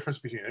 the difference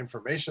between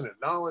information and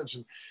knowledge,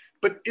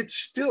 but it's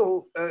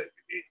still,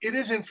 it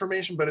is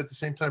information, but at the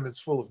same time, it's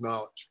full of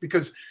knowledge,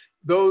 because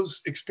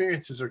those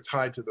experiences are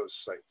tied to those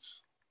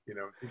sites.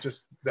 It's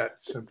just that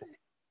simple.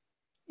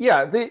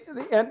 Yeah,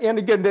 and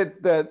again,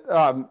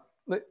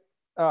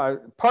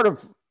 part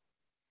of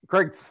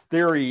Greg's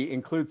theory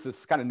includes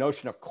this kind of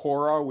notion of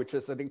chora, which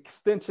is an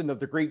extension of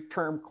the Greek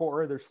term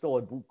chora. There's still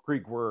a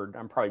Greek word.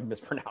 I'm probably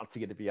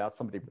mispronouncing it if you ask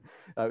somebody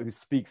who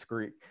speaks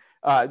Greek.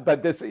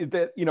 But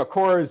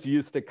chora is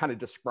used to kind of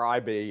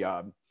describe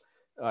in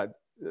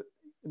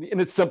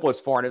its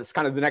simplest form, it's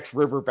kind of the next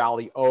river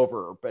valley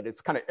over, but it's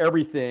kind of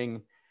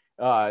everything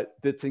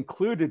that's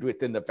included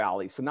within the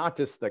valley. So not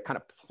just the kind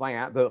of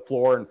plant, the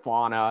flora and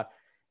fauna,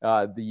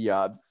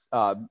 the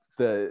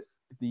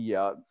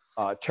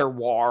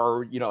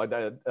terroir,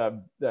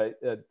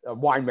 a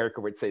winemaker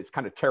would say it's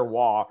kind of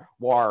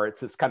terroir. It's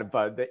this kind of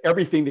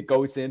everything that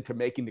goes into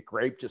making the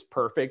grape just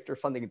perfect or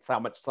something. It's how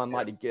much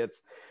sunlight it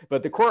gets.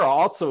 But the chora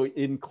also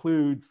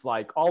includes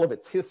like all of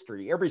its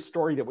history, every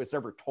story that was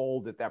ever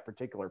told at that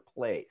particular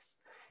place.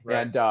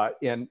 Right.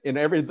 And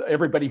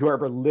everybody who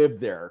ever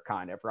lived there,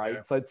 kind of, right?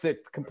 Yeah. So it's the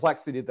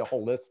complexity of the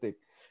holistic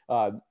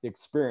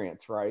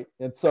experience, right?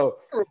 And so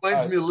it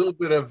reminds me a little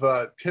bit of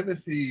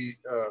Timothy.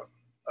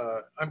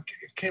 I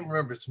can't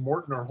remember if it's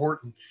Morton or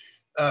Horton,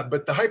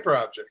 but the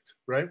hyperobject,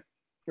 right?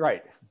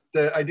 Right.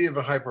 The idea of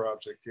a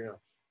hyperobject, yeah.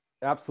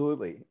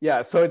 Absolutely,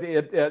 yeah. So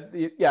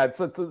it's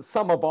the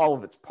sum of all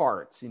of its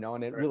parts, and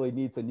it really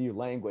needs a new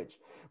language,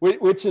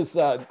 which is,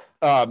 so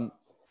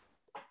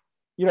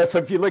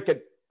if you look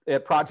at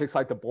projects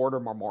like the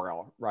Boulder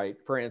Memorial, right?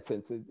 For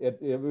instance,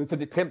 it was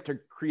an attempt to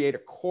create a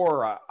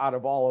chora out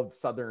of all of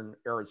southern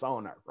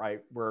Arizona,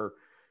 right? Where,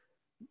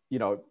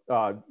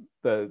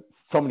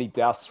 so many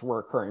deaths were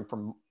occurring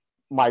from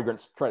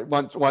migrants.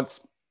 Once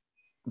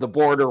the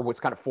border was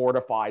kind of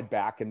fortified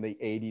back in the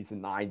 80s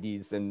and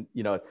 90s, and,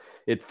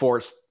 it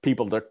forced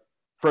people to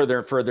further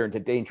and further into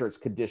dangerous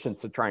conditions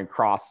to try and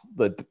cross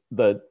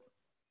the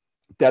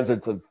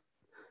deserts of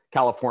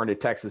California,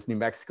 Texas, New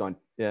Mexico,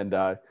 and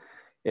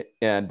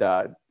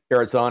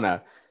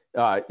Arizona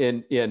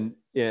in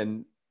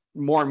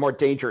more and more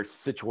dangerous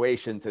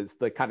situations as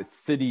the kind of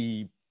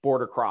city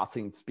border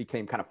crossings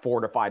became kind of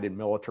fortified and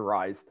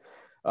militarized,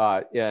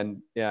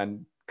 and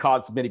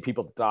caused many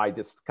people to die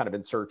just kind of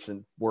in search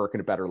and work and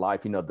a better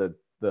life. And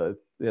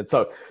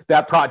so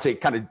that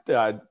project kind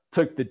of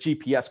took the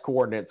GPS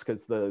coordinates,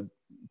 because the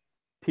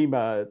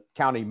Pima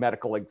County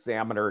medical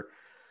examiner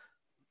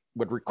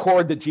would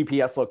record the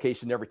GPS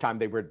location every time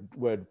they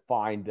would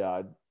find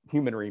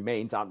human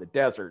remains out in the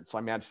desert. So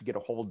I managed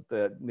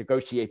to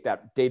negotiate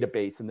that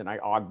database, and then I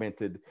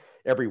augmented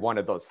every one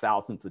of those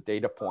thousands of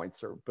data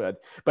points.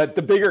 But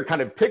the bigger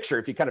kind of picture,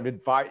 if you kind of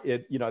invite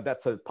it,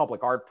 that's a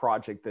public art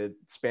project that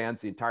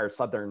spans the entire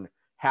southern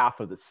half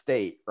of the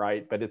state,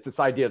 right? But it's this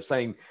idea of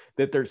saying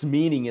that there's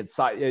meaning in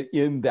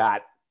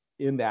that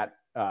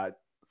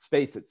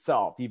space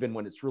itself, even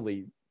when it's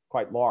really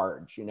quite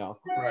large,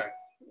 Right.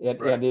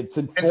 And it's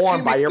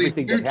informed by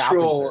everything that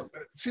happens.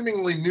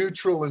 Seemingly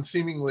neutral and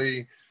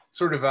seemingly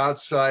sort of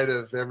outside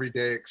of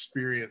everyday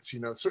experience,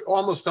 so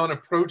almost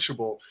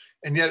unapproachable.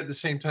 And yet at the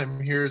same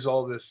time, here's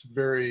all this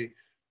very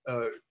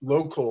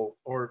local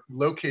or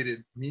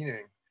located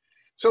meaning.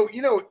 So,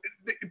 you know,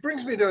 it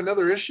brings me to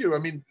another issue. I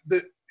mean,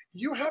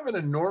 you have an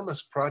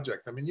enormous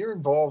project. I mean, you're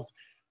involved,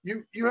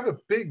 you have a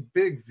big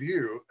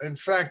view. In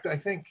fact, I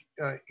think,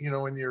 you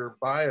know, in your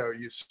bio,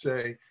 you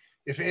say,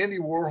 if Andy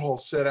Warhol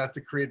set out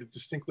to create a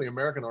distinctly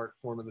American art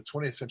form in the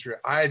 20th century,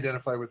 I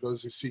identify with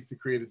those who seek to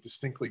create a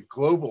distinctly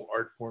global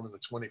art form in the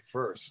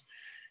 21st.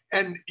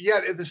 And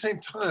yet at the same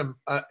time,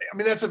 I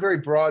mean, that's a very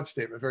broad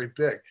statement, very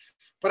big,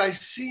 but I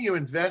see you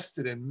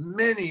invested in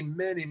many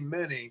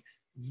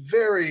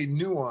very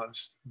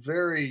nuanced,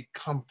 very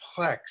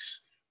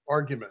complex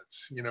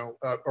arguments, you know,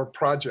 or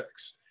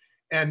projects,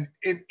 and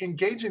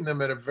engaging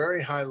them at a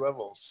very high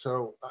level.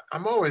 So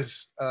I'm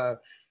always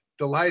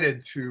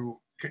delighted to,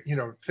 you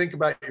know, think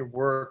about your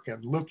work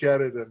and look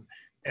at it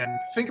and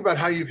think about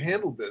how you've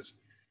handled this.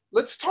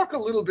 Let's talk a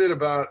little bit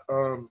about,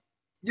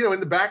 you know, in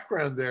the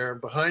background there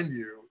behind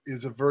you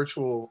is a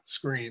virtual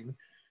screen,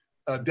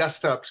 a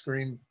desktop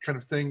screen kind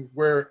of thing,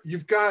 where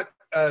you've got,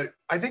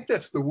 I think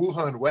that's the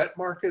Wuhan wet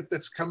market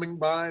that's coming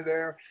by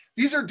there.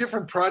 These are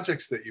different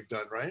projects that you've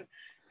done, right?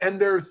 And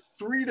they're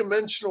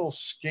three-dimensional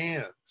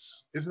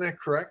scans. Isn't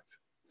that correct?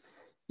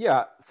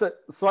 Yeah, so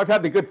I've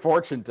had the good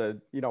fortune to,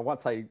 you know,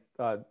 once I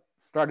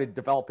started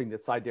developing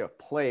this idea of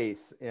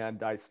place,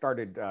 and I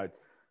started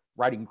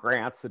writing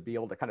grants to be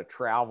able to kind of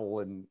travel,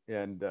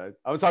 and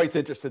I was always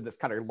interested in this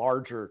kind of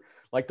larger,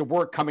 like the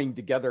work coming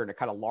together in a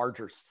kind of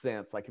larger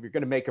sense. Like if you're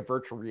going to make a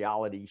virtual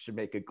reality, you should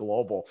make it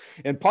global.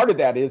 And part of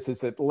that is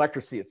that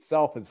literacy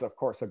itself is, of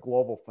course, a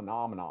global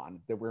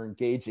phenomenon, that we're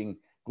engaging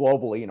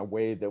globally in a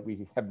way that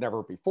we have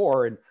never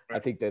before. And I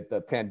think that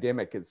the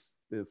pandemic is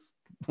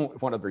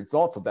one of the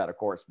results of that, of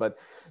course. But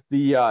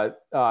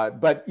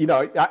but you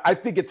know, I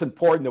think it's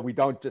important that we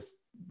don't just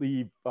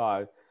leave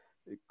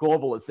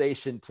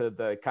globalization to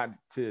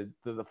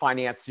the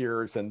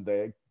financiers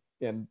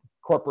and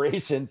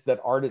corporations, that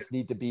artists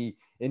need to be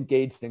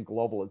engaged in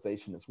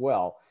globalization as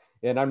well.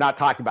 And I'm not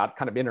talking about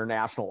kind of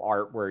international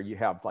art where you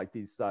have like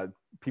these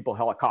people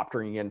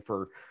helicoptering in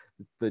for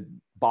the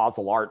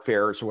Basel art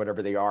fairs or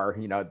whatever they are,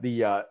 you know,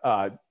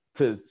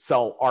 to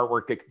sell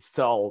artwork that can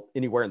sell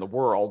anywhere in the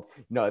world.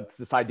 You know, it's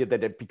this idea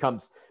that it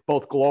becomes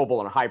both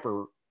global and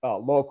hyper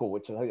local,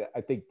 which is,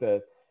 I think,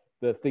 the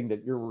thing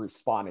that you're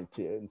responding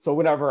to. And so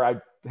whenever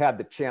I've had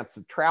the chance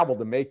to travel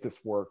to make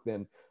this work,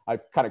 then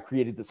I've kind of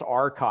created this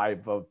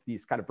archive of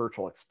these kind of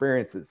virtual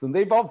experiences, and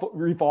they've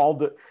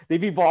evolved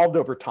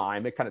over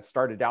time. It kind of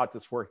started out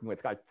just working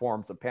with like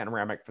forms of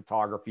panoramic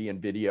photography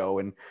and video.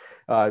 And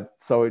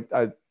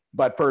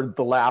but for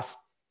the last,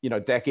 you know,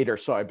 decade or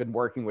so, I've been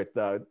working with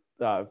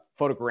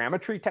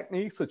photogrammetry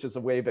techniques, which is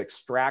a way of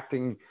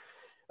extracting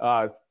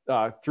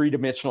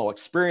three-dimensional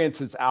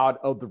experiences out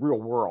of the real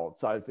world.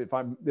 So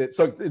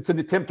it's an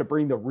attempt to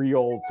bring the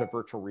real to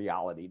virtual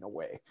reality in a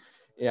way.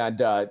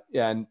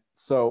 And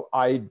so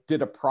I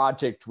did a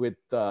project with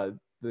the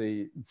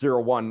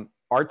 01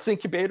 Arts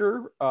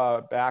Incubator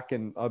back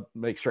in, I'll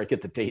make sure I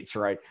get the dates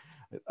right,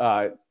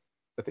 I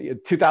think in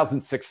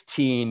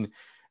 2016.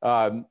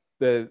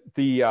 The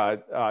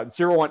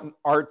 01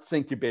 Arts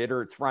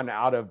Incubator, it's run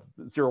out of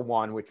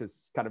 01, which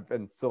is kind of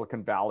in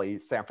Silicon Valley,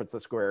 San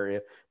Francisco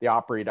area. They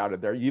operate out of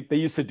there. They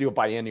used to do a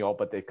biennial,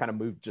 but they've kind of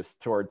moved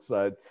just towards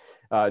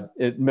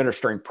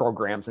administering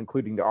programs,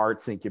 including the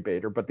Arts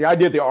Incubator. But the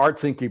idea of the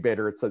Arts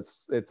Incubator, it's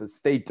a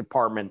State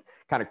Department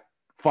kind of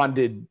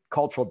funded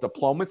cultural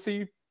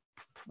diplomacy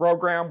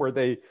program where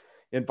they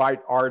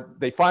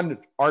fund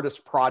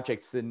artist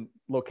projects in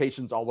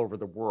locations all over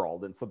the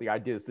world. And so the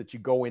idea is that you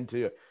go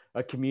into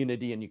a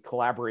community and you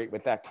collaborate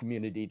with that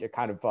community to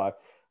kind of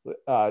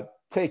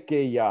take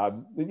a,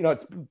 you know,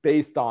 it's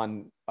based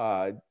on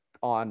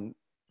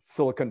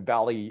Silicon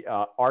Valley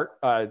art,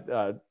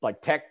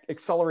 like tech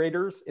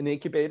accelerators and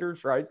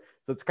incubators, right?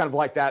 So it's kind of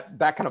like that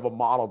kind of a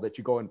model that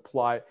you go and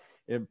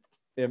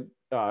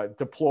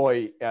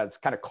deploy as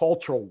kind of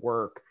cultural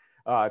work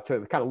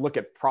to kind of look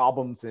at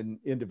problems in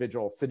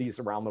individual cities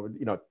around the,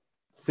 you know,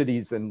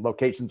 cities and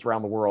locations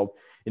around the world.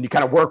 And you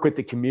kind of work with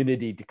the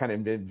community to kind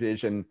of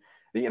envision,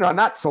 you know,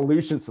 not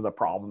solutions to the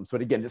problems,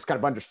 but again, just kind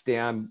of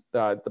understand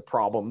the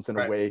problems in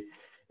a way,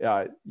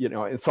 you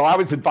know. And so I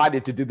was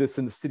invited to do this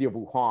in the city of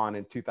Wuhan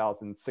in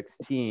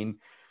 2016.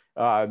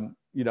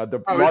 You know,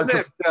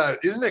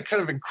 isn't that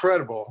kind of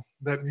incredible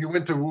that you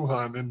went to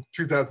Wuhan in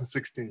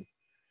 2016?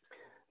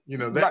 You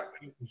know, that.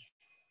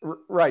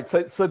 Right.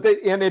 So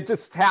and it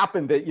just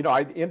happened that, you know,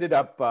 I ended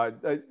up,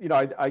 you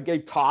know, I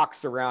gave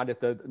talks around at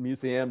the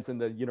museums and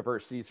the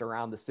universities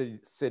around the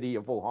city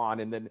of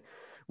Wuhan. And then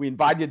we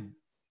invited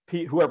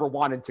whoever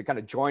wanted to kind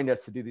of join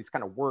us to do these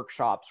kind of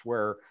workshops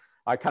where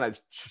I kind of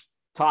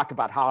talked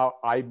about how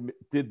I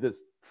did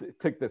this,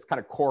 took this kind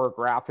of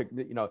choreographic,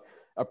 you know,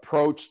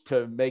 approach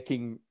to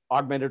making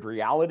augmented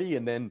reality.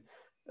 And then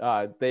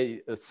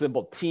they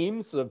assembled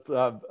teams of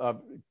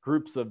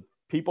groups of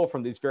people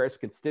from these various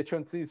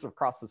constituencies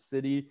across the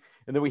city.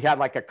 And then we had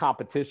like a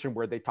competition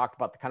where they talked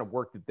about the kind of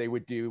work that they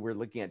would do. We're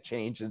looking at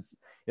changes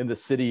in the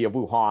city of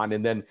Wuhan.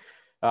 And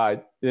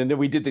then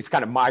we did these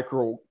kind of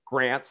micro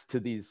grants to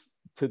these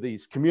to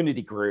these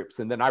community groups.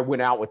 And then I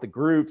went out with the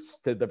groups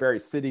to the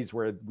various cities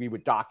where we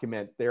would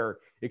document their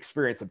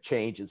experience of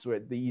changes,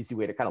 the easy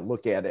way to kind of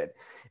look at it.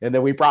 And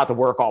then we brought the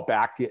work all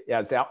back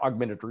as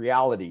augmented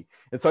reality.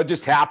 And so it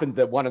just happened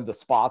that one of the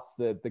spots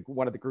that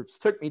one of the groups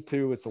took me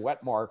to was the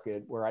wet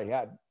market, where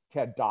I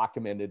had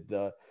documented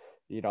the,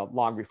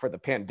 long before the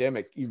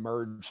pandemic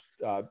emerged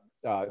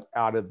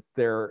out of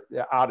there.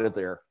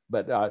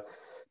 But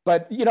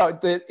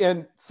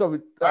and so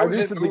I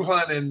was in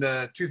Wuhan in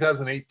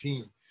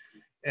 2018,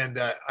 and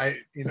I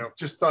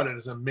just thought it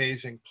was an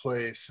amazing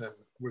place, and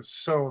was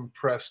so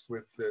impressed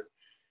with it,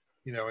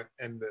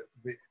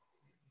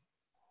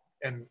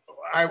 and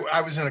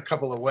I was in a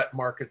couple of wet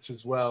markets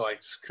as well. I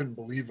just couldn't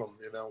believe them,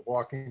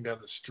 walking down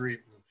the street,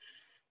 and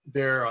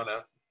there on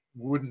a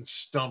wooden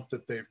stump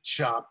that they've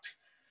chopped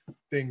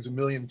things a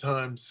million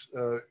times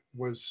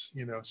was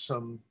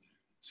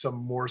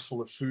some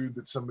morsel of food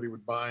that somebody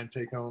would buy and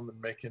take home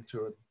and make into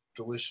a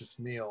delicious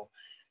meal.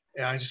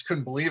 And I just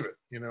couldn't believe it.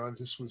 I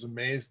just was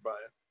amazed by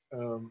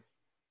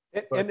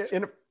it.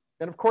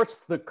 And of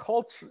course the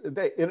culture,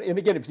 and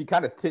again, if you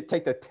kind of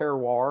take the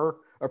terroir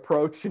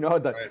approach,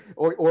 right.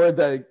 or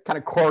the kind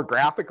of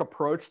choreographic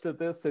approach to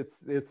this, it's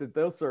that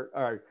those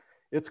are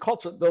it's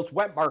culture. Those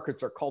wet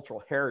markets are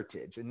cultural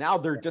heritage, and now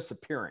they're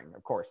disappearing.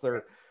 Of course,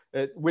 they're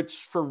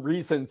which for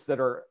reasons that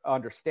are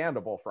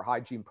understandable for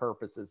hygiene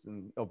purposes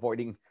and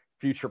avoiding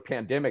future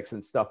pandemics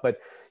and stuff. But,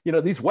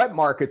 these wet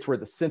markets were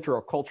the center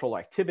of cultural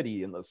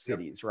activity in those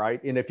cities, right?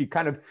 And if you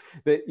kind of,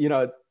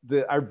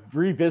 I've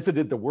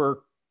revisited the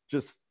work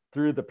just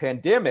through the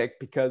pandemic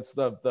because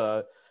of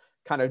the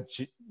kind of,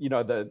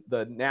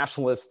 the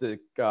nationalistic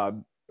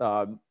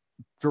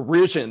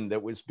derision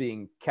that was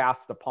being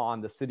cast upon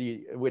the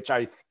city, which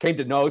I came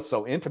to know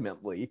so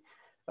intimately.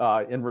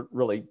 And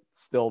really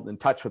still in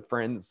touch with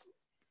friends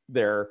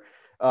there,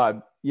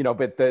 but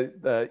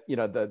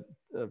the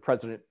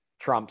President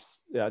Trump's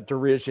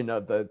derision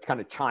of the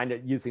kind of China,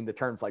 using the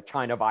terms like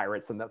China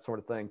virus and that sort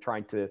of thing,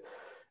 trying to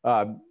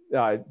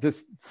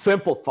just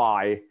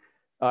simplify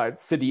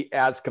city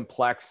as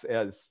complex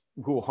as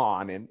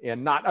Wuhan,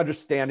 and not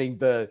understanding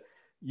the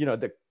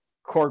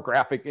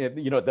choreographic,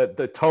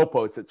 the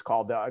topos, it's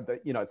called,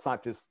 it's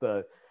not just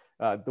the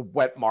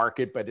wet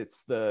market, but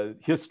it's the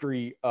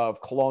history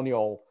of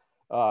colonial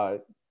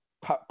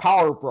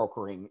power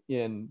brokering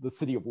in the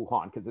city of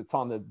Wuhan, because it's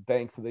on the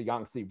banks of the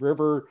Yangtze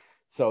River.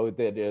 So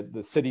that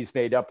the city's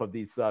made up of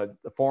these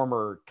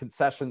former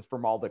concessions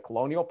from all the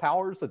colonial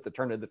powers at the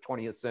turn of the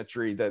 20th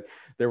century. That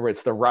there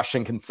was the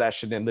Russian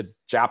concession and the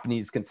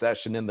Japanese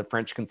concession and the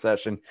French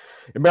concession.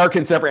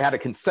 Americans never had a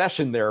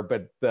concession there,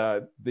 but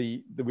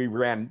we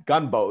ran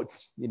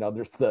gunboats.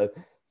 There's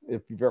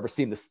if you've ever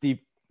seen the Steve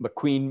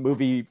McQueen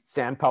movie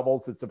Sand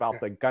Pebbles, it's about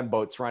the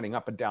gunboats running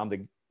up and down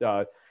the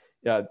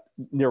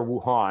near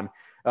Wuhan.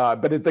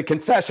 But the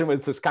concession was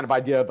this kind of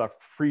idea of a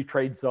free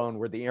trade zone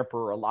where the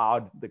emperor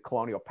allowed the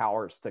colonial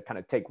powers to kind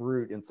of take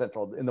root in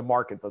the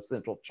markets of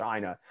central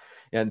China.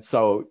 And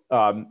so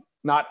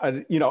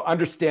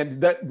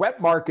understand that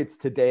wet markets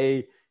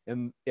today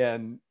and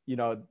the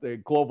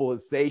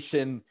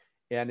globalization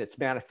and its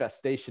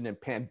manifestation in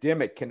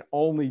pandemic can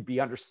only be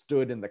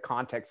understood in the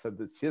context of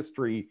this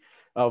history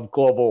of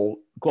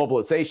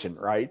globalization,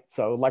 right?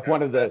 So like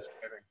one of the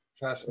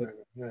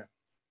fascinating, yeah.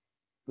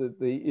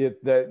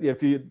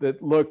 If you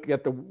look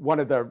at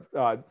one of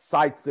the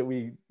sites that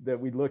we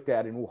looked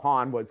at in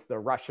Wuhan was the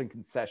Russian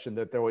concession,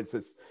 that there was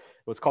this, it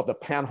was called the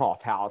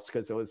Panhof House,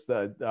 because it was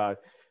the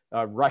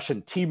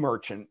Russian tea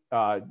merchant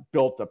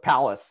built a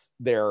palace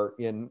there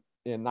in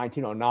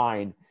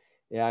 1909,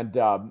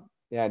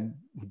 and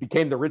he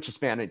became the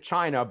richest man in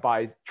China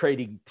by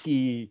trading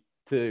tea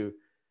to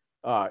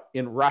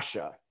in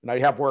Russia. And I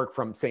have work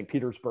from St.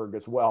 Petersburg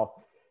as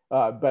well.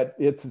 But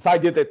it's this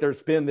idea that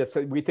there's been this,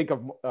 we think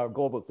of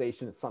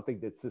globalization as something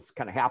that's just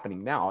kind of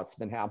happening now. It's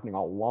been happening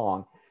all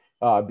along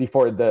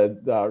before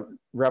the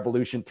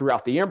revolution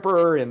throughout the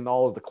emperor and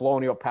all of the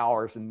colonial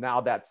powers. And now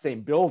that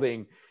same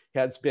building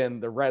has been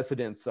the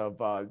residence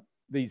of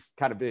these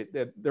kind of,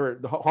 they're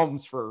the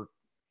homes for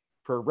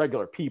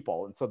regular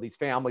people. And so these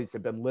families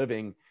have been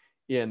living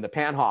in the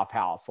Panhof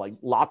House, like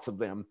lots of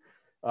them,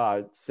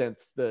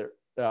 since the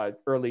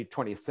early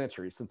 20th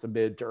century, since the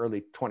mid to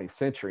early 20th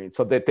century. And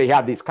so that they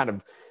have these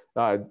kind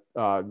of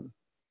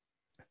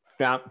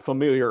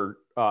familiar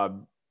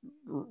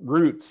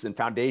roots and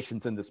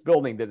foundations in this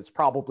building that is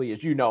probably,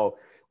 as you know,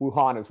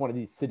 Wuhan is one of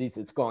these cities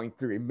that's going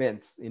through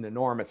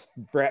enormous,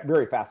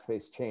 very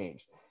fast-paced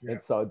change. Yeah.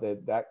 And so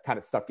that kind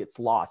of stuff gets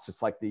lost,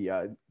 just like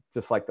the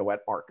wet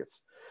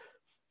markets.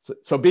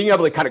 So being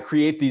able to kind of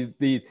create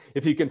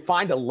if you can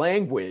find a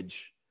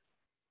language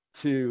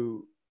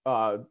to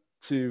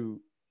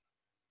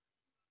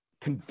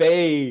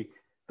convey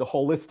the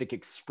holistic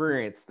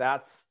experience,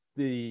 that's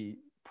the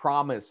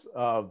promise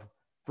of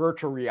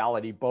virtual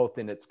reality, both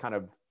in its kind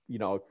of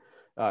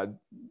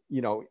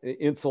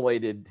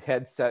insulated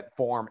headset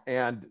form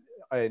and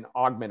an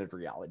augmented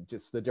reality.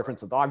 Just the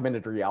difference with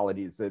augmented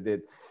reality is that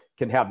it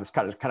can have this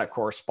kind of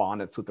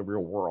correspondence with the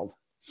real world.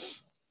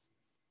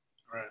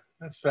 Right,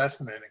 that's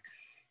fascinating.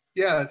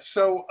 Yeah.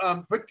 So,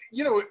 but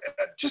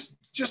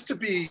just to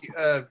be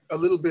a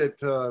little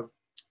bit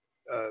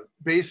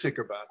basic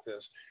about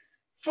this,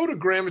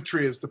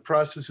 photogrammetry is the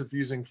process of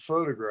using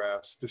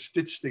photographs to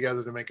stitch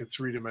together to make a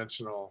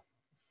three-dimensional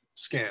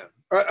scan.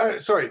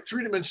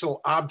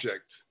 Three-dimensional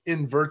object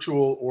in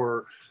virtual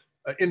or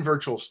in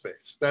virtual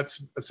space.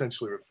 That's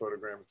essentially what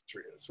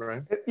photogrammetry is,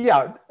 right?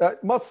 Yeah,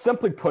 most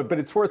simply put, but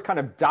it's worth kind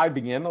of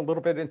diving in a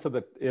little bit into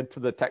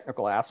the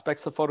technical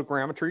aspects of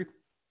photogrammetry.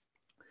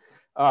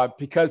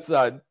 Because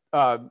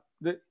in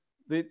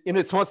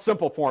its most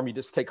simple form, you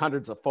just take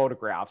hundreds of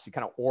photographs. You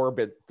kind of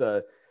orbit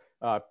the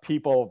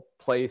people,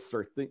 place,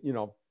 or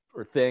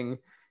thing,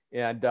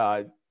 and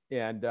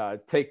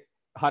take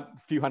a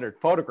few hundred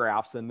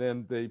photographs, and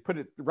then they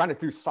run it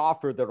through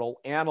software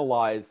that'll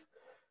analyze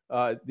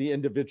the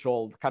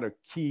individual kind of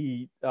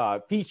key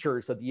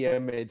features of the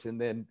image, and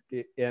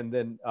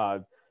then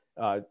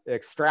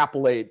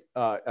extrapolate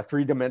a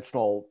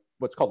three-dimensional,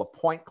 what's called a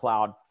point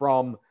cloud,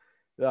 from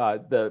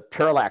the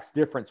parallax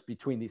difference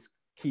between these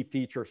key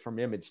features from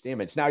image to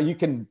image. Now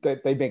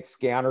they make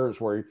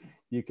scanners where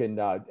you can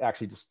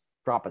actually just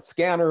drop a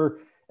scanner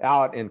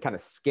out and kind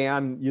of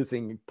scan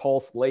using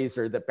pulse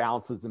laser that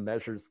bounces and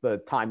measures the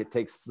time it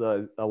takes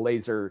a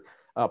laser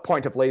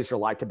point of laser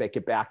light to make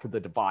it back to the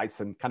device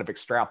and kind of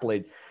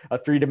extrapolate a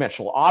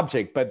three-dimensional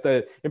object. But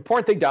the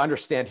important thing to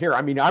understand here,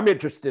 I mean, I'm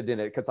interested in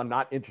it because I'm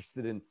not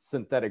interested in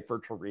synthetic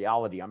virtual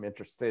reality. I'm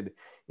interested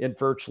in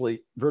virtual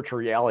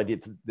reality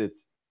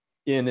that's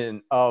in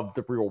and of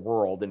the real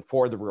world and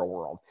for the real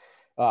world,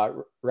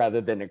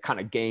 rather than a kind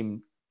of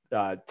game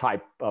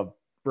type of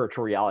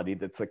virtual reality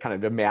that's a kind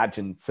of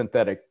imagined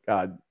synthetic,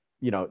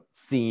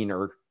 scene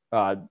or,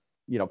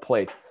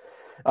 place.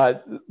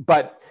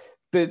 But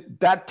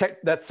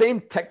that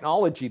same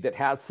technology that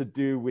has to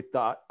do with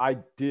the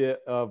idea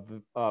of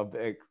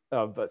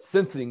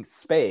sensing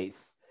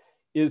space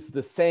is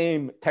the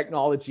same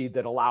technology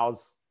that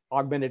allows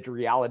augmented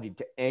reality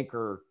to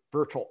anchor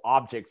virtual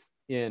objects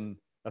in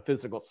a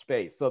physical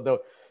space. So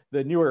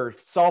the newer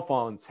cell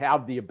phones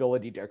have the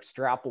ability to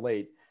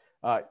extrapolate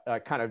a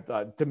kind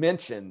of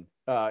dimension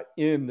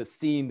in the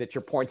scene that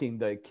you're pointing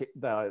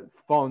the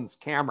phone's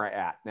camera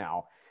at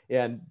now.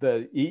 And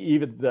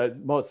even the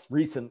most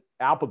recent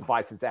Apple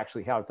devices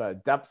actually have a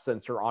depth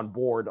sensor on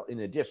board in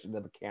addition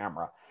to the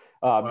camera.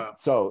 Wow.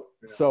 So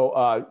it's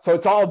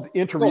all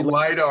interrelated.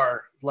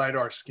 Well,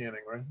 LiDAR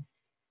scanning, right?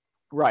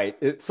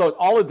 Right. So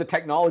all of the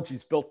technology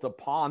is built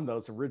upon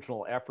those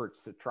original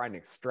efforts to try and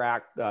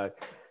extract,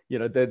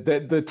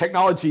 the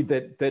technology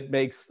that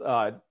makes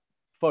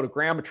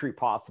photogrammetry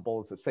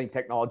possible is the same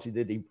technology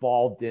that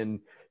evolved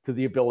into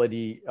the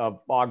ability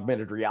of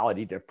augmented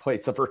reality to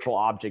place a virtual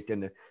object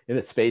in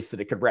a space that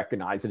it could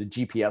recognize at a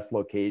GPS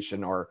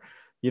location, or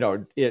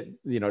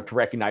to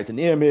recognize an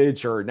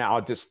image, or now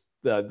just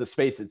the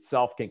space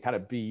itself can kind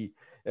of be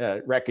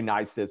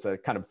recognized as a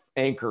kind of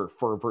anchor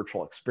for a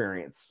virtual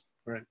experience.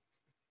 Right.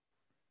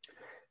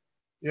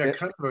 Yeah,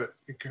 kind of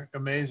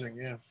amazing.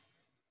 Yeah.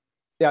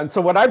 Yeah, and so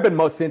what I've been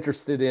most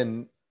interested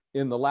in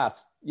the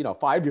last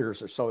 5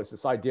 years or so is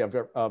this idea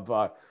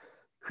of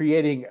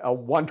creating a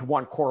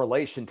one-to-one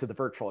correlation to the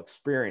virtual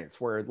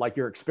experience, where like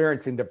you're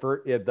experiencing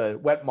the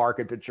wet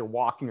market, but you're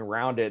walking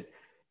around it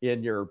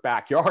in your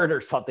backyard or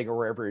something, or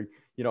wherever.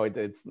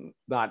 It's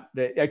not.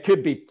 It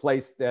could be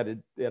placed at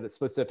a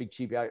specific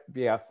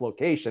GPS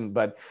location,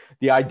 but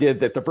the idea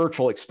that the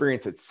virtual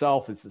experience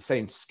itself is the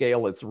same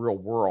scale as the real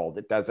world.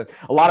 It doesn't.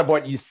 A lot of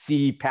what you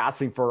see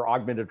passing for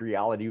augmented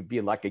reality would be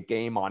like a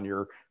game on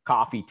your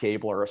coffee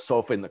table or a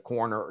sofa in the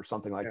corner or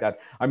something like that.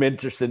 I'm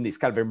interested in these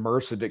kind of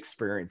immersive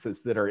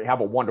experiences that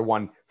have a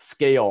one-to-one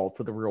scale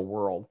to the real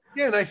world.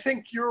 Yeah, and I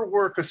think your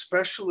work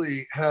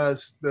especially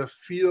has the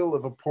feel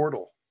of a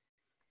portal.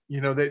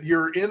 That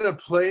you're in a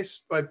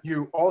place, but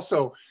you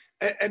also,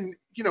 and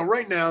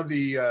right now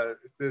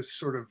this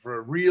sort of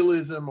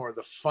realism or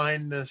the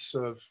fineness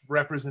of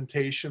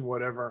representation,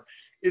 whatever,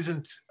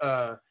 isn't.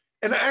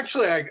 And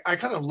actually, I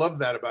kind of love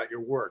that about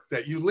your work,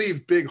 that you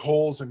leave big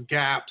holes and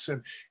gaps,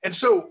 and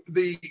so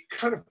the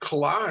kind of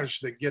collage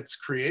that gets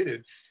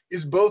created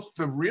is both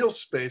the real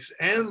space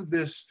and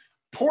this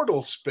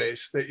portal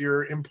space that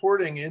you're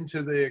importing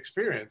into the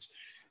experience.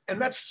 And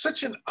that's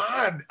such an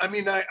odd,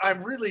 I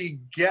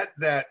really get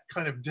that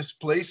kind of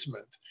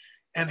displacement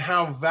and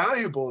how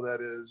valuable that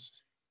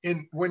is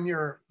when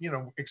you're,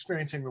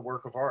 experiencing the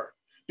work of art,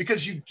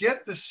 because you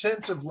get the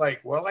sense of like,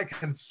 well, I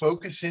can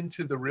focus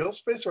into the real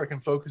space, or I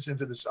can focus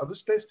into this other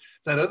space.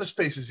 That other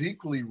space is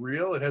equally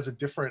real. It has a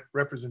different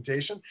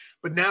representation,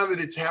 but now that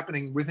it's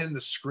happening within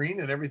the screen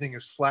and everything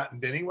is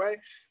flattened anyway,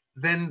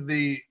 then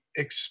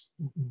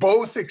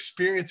both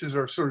experiences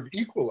are sort of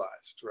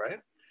equalized, right?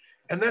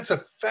 And that's a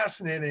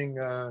fascinating,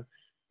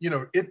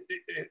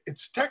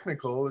 it's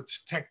technical,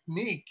 it's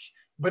technique,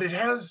 but it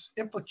has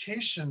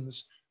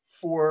implications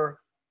for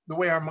the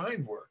way our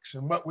mind works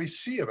and what we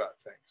see about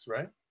things,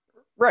 right?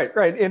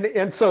 Right.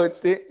 And so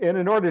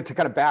in order to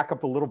kind of back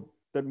up a little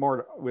bit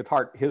more with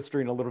art history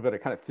and a little bit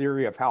of kind of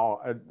theory of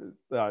how,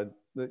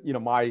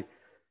 my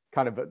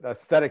kind of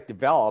aesthetic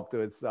developed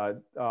was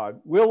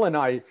Will and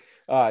I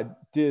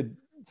did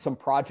some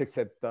projects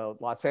at the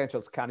Los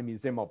Angeles County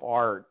Museum of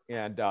Art,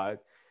 and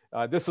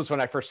this was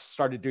when I first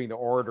started doing the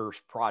Orators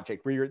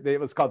project. It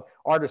was called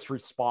Artists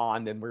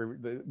Respond, and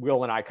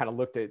Will and I kind of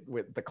looked at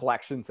with the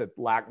collections at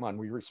LACMA, and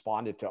we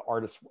responded to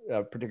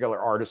particular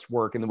artists'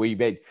 work, and then we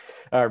made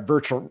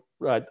virtual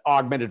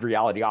augmented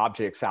reality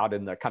objects out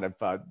in the kind of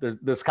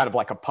there's kind of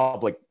like a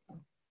public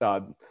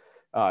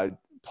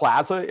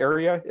plaza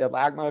area at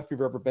LACMA, if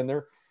you've ever been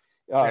there.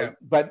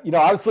 But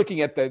I was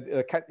looking at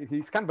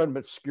he's kind of an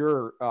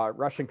obscure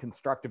Russian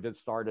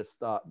constructivist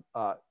artist,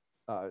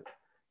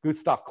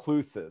 Gustav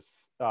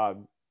Klusis,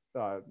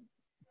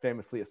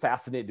 famously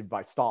assassinated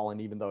by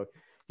Stalin, even though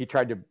he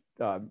tried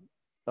to.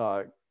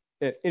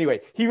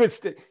 Anyway, he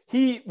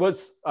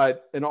was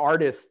an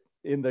artist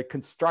in the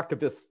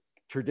constructivist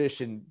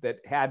tradition that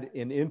had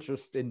an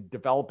interest in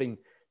developing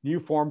new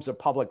forms of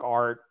public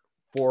art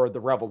for the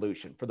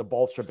revolution, for the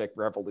Bolshevik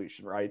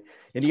revolution, right?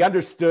 And he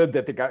understood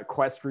that the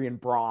equestrian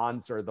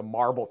bronze or the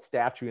marble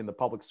statue in the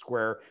public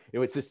square, it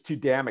was just too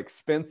damn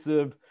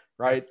expensive,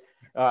 right?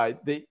 So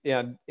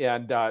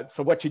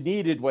what you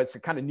needed was a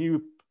kind of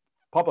new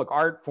public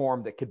art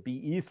form that could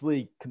be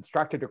easily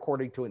constructed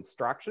according to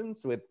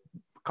instructions with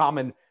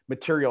common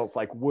materials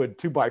like wood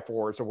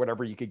 2x4s or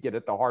whatever you could get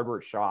at the hardware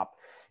shop.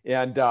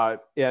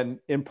 And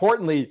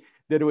importantly,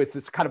 that it was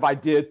this kind of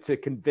idea to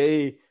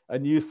convey a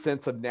new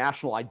sense of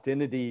national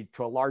identity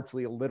to a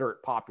largely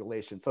illiterate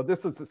population. So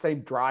this is the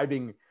same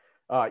driving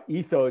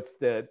ethos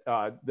that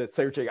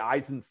Sergei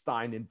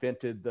Eisenstein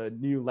invented the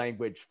new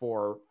language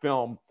for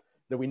film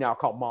that we now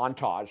call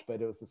montage,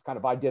 but it was this kind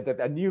of idea that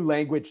a new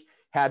language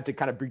had to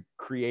kind of be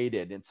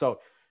created. And so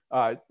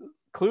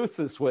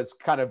Klusis was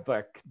kind of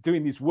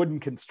doing these wooden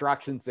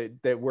constructions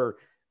that were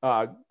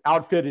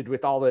outfitted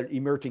with all the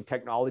emerging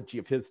technology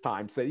of his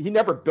time. So he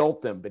never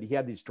built them, but he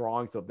had these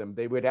drawings of them.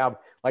 They would have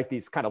like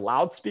these kind of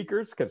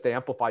loudspeakers because the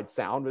amplified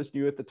sound was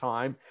new at the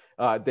time.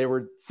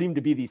 Seemed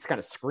to be these kind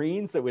of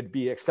screens that would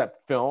be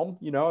accept film,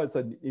 as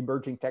an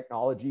emerging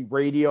technology.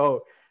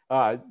 Radio,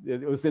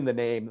 it was in the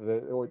name,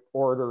 the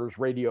orators,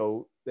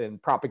 radio, and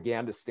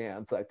propaganda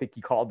stands. I think he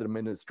called them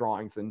in his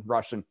drawings in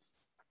Russian.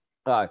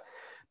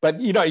 But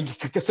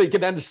so you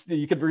could understand,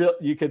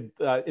 you could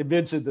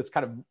envision this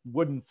kind of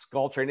wooden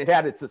sculpture, and it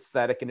had its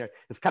aesthetic and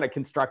its kind of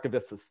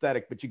constructivist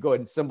aesthetic. But you go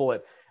ahead and symbol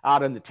it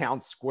out in the town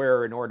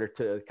square in order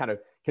to kind of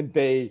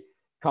convey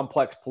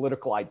complex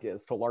political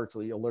ideas to a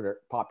largely illiterate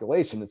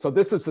population. And so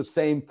this is the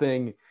same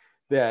thing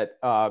that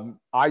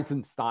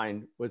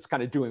Eisenstein was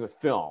kind of doing with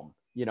film.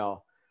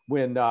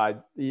 When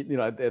at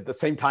the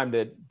same time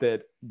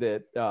that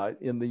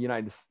in the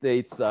United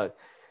States. A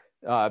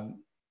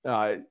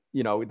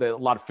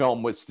lot of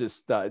film was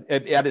just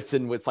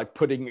Edison was like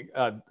putting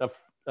an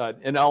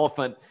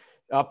elephant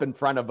up in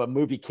front of a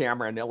movie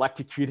camera and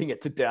electrocuting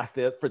it to death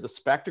for the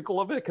spectacle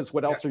of it. Because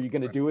what else are you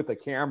going to do with a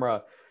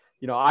camera?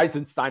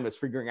 Eisenstein was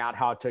figuring out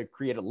how to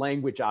create a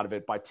language out of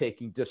it by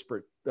taking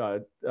disparate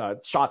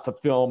shots of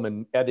film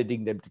and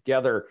editing them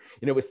together.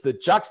 And it was the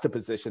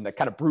juxtaposition, that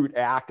kind of brute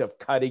act of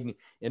cutting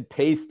and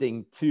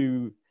pasting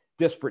two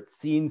disparate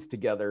scenes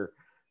together.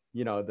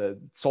 The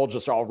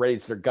soldiers all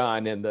raise their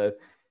gun and the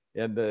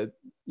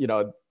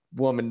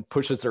woman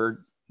pushes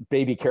her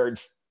baby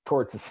carriage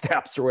towards the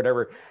steps or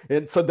whatever.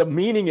 And so the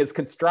meaning is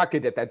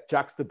constructed at that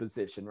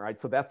juxtaposition, right?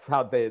 So that's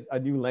how a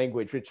new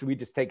language, which we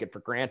just take it for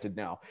granted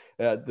now,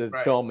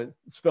 film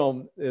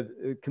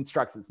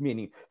constructs its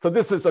meaning. So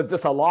this is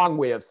just a long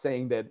way of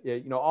saying that,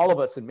 all of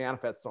us in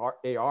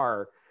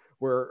Manifest.AR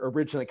were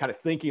originally kind of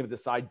thinking of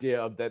this idea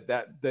of that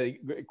the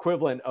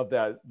equivalent of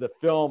the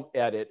film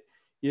edit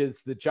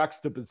is the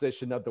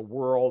juxtaposition of the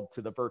world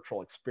to the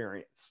virtual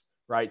experience.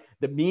 Right,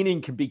 the meaning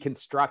can be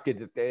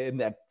constructed in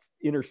that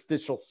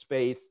interstitial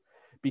space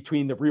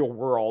between the real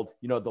world,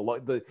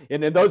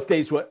 and in those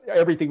days,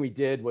 everything we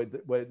did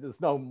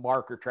there's no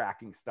marker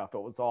tracking stuff.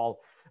 It was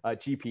all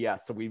GPS.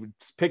 So we would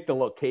pick the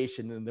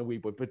location and then we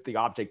would put the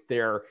object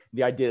there.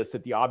 The idea is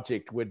that the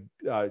object would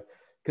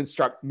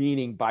construct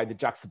meaning by the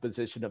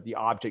juxtaposition of the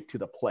object to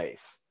the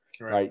place.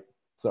 Right.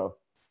 So.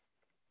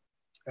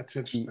 That's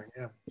interesting.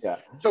 Yeah.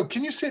 So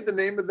can you say the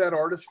name of that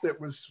artist that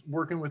was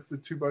working with the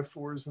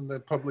 2x4s in the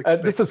public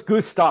space? This is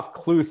Gustav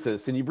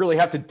Klusis, and you really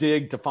have to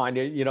dig to find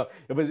it. It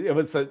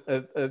was How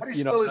do you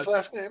spell his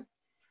last name?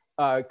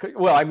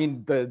 Well, I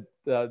mean,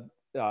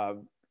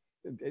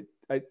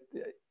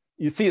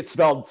 you see it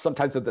spelled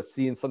sometimes with a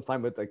C and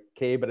sometimes with a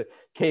K, but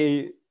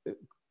Klus.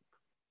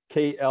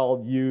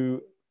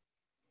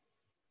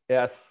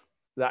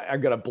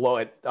 I'm going to blow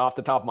it off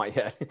the top of my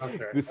head. Okay.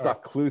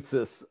 Gustav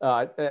Klusis,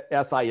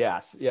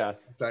 SIS. Yeah.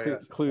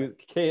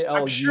 KLU.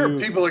 I'm sure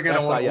people are going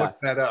to want to look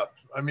that up.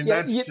 I mean,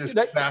 that's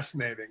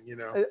fascinating,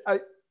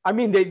 I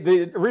mean,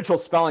 the original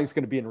spelling is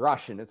going to be in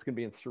Russian. It's going to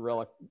be in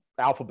Cyrillic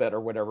alphabet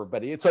or whatever,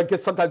 but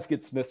sometimes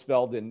gets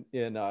misspelled in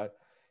even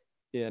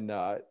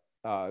on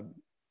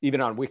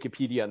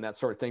Wikipedia and that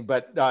sort of thing.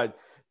 But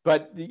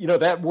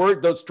that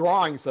word, those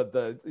drawings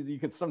you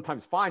can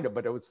sometimes find them,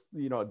 but it was,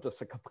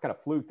 just a kind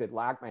of fluke that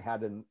LACMA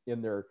had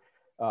in their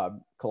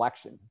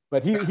collection.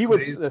 But he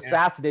was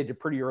assassinated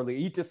pretty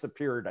early. He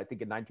disappeared, I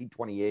think, in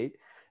 1928.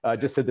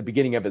 Just at the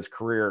beginning of his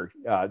career,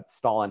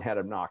 Stalin had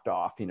him knocked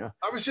off.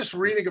 I was just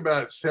reading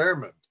about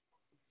Thurman.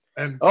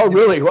 And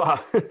really?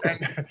 Wow.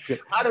 And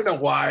I don't know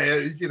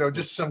why,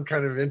 just some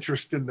kind of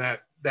interest in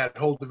that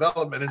whole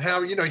development and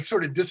how, he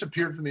sort of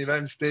disappeared from the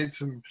United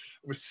States and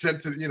was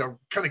sent to,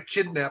 kind of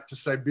kidnapped to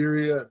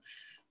Siberia.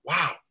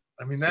 Wow.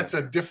 I mean, that's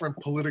a different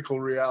political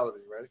reality,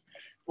 right?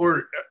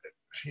 Or,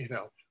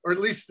 or at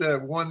least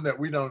one that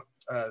we don't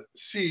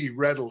see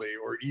readily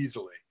or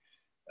easily.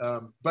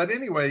 But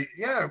anyway,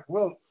 yeah,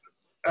 well,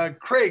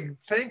 Craig,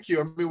 thank you.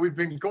 I mean, we've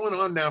been going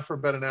on now for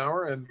about an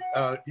hour and,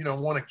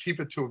 want to keep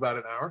it to about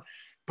an hour,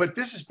 but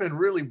this has been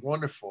really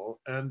wonderful.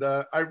 And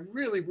I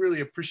really, really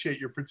appreciate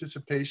your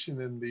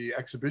participation in the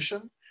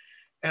exhibition.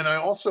 And I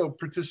also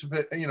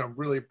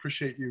really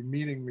appreciate you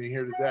meeting me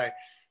here today.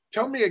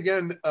 Tell me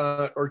again,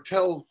 or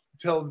tell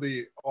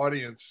the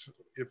audience,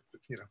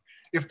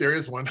 if there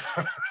is one,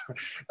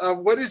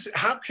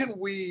 how can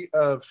we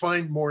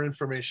find more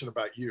information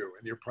about you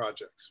and your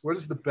projects? What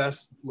is the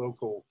best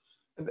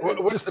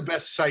what is the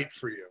best site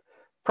for you?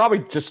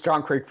 Probably just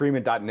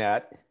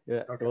johncraigfreeman.net.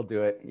 Yeah, okay. We'll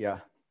do it. Yeah.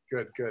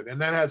 Good.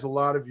 And that has a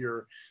lot of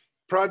your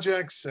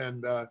projects.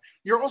 And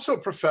you're also a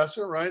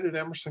professor, right, at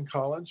Emerson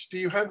College. Do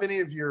you have any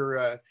of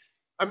your,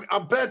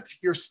 I'll bet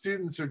your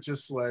students are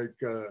just like,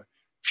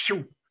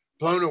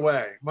 blown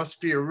away.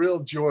 Must be a real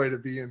joy to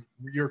be in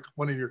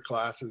one of your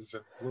classes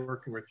and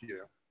working with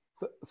you.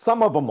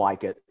 Some of them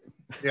like it.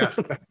 Yeah.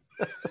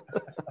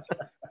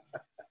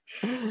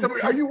 So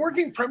are you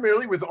working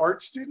primarily with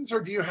art students, or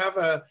do you have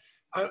I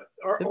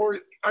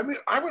mean,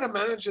 I would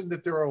imagine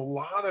that there are a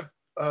lot of,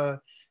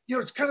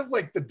 it's kind of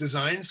like the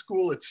design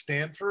school at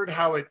Stanford,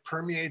 how it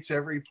permeates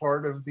every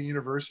part of the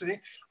university.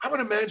 I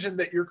would imagine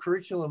that your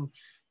curriculum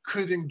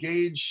could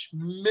engage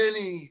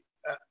many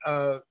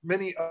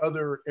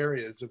other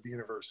areas of the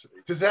university.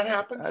 Does that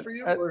happen for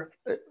you?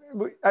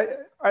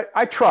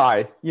 I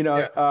try,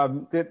 Yeah.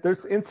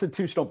 There's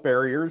institutional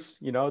barriers,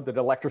 that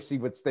electracy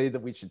would say that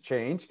we should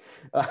change.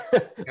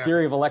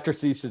 Theory of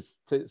electracy should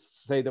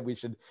say that we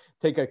should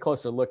take a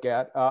closer look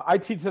at. I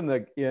teach in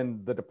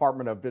the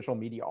Department of Visual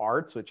Media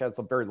Arts, which has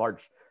a very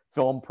large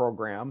film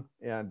program.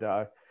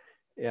 But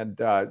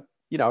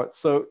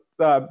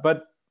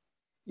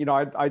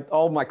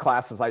all my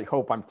classes, I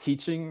hope I'm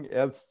teaching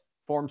as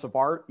forms of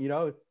art,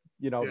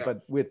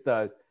 but with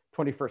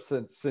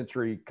 21st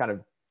century kind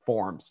of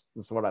forms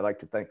is what I like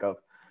to think of,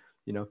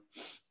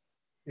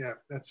 Yeah,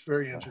 that's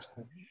very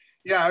interesting.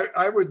 Yeah,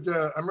 I would,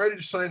 I'm ready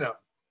to sign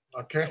up.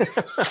 Okay.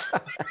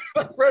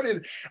 I'm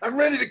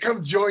ready to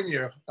come join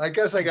you. I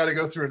guess I got to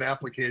go through an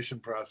application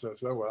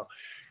process. Oh, well.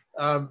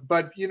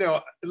 But,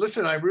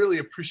 listen, I really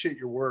appreciate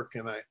your work.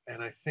 And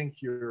I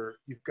think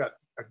you've got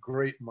a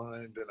great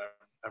mind, and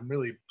I'm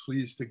really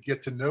pleased to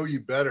get to know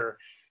you better,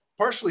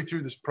 partially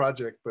through this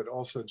project, but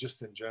also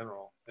just in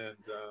general. And,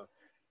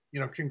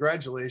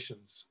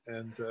 congratulations.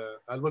 And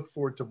I look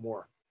forward to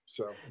more.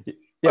 So,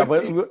 yeah,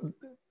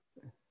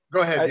 go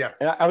ahead.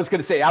 Yeah. I was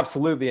going to say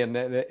absolutely. And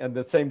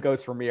the same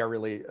goes for me. I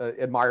really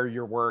admire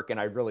your work, and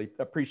I really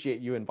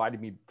appreciate you inviting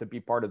me to be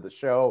part of the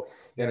show.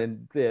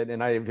 And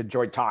I've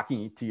enjoyed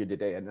talking to you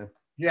today. And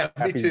yeah,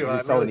 me too.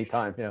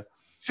 Anytime. Yeah.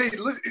 Say,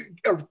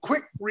 a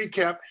quick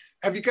recap.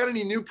 Have you got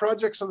any new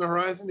projects on the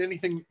horizon?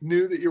 Anything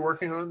new that you're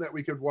working on that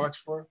we could watch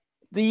for?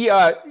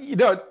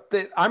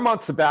 I'm on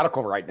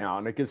sabbatical right now,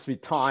 and it gives me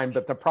time,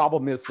 but the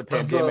problem is the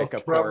pandemic,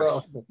 of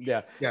course.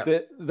 Yeah.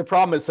 The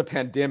problem is the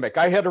pandemic.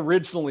 I had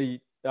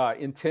originally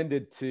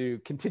intended to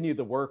continue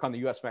the work on the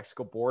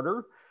U.S.-Mexico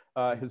border.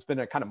 Has been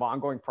a kind of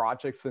ongoing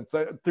project since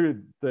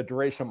through the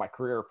duration of my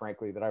career,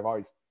 frankly, that I've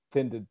always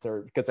tended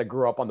to, because I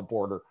grew up on the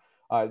border,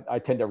 I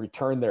tend to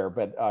return there,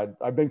 but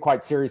I've been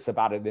quite serious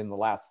about it in the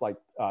last 3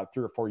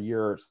 or 4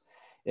 years.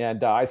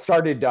 And I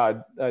started,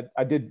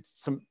 I did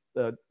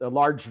a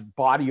large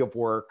body of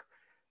work,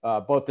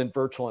 both in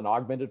virtual and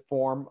augmented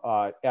form,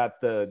 at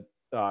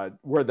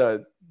where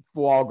the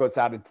wall goes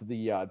out into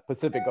the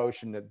Pacific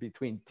Ocean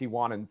between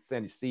Tijuana and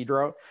San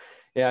Ysidro.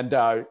 And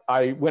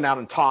I went out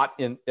and taught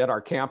at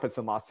our campus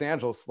in Los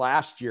Angeles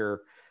last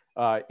year.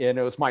 And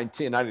it was my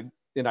intent,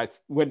 and I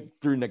went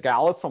through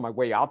Nogales on my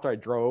way out there. I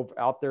drove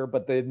out there,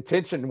 but the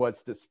intention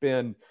was to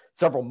spend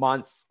several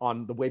months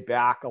on the way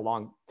back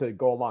to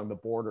go along the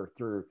border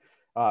through,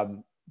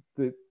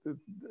 to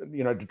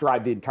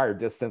drive the entire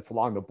distance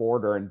along the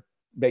border and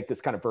make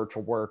this kind of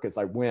virtual work as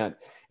I went.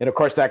 And of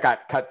course that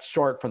got cut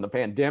short from the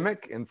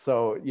pandemic. And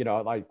so,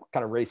 I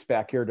kind of raced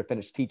back here to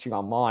finish teaching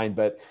online.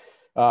 But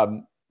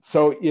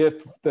so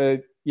if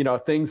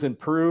things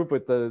improve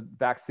with the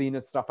vaccine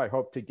and stuff, I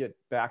hope to get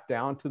back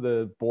down to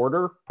the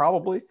border,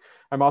 probably.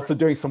 I'm also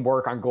doing some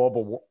work on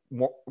global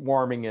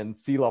warming and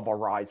sea level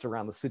rise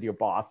around the city of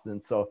Boston.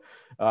 So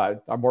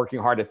I'm working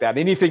hard at that.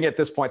 Anything at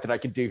this point that I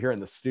can do here in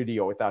the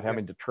studio without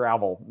having to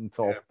travel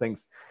until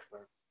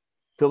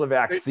the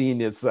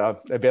vaccine is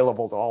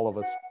available to all of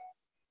us.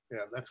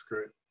 Yeah, that's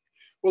great.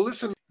 Well,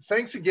 listen,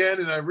 thanks again.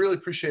 And I really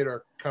appreciate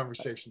our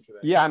conversation today.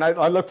 Yeah. And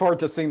I look forward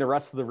to seeing the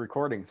rest of the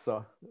recording.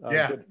 So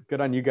yeah,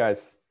 good on you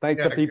guys. Thank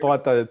the people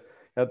at the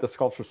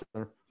Sculpture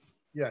Center.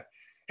 Yeah.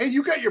 Hey,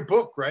 you got your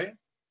book, right?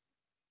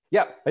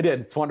 Yeah, I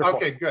did. It's wonderful.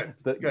 Okay, good.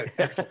 Good.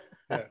 Excellent.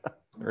 Yeah.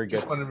 Very good.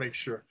 Just wanted to make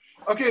sure.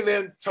 Okay,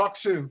 man. Talk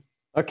soon.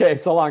 Okay.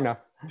 So long now.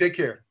 Take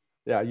care.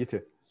 Yeah, you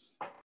too.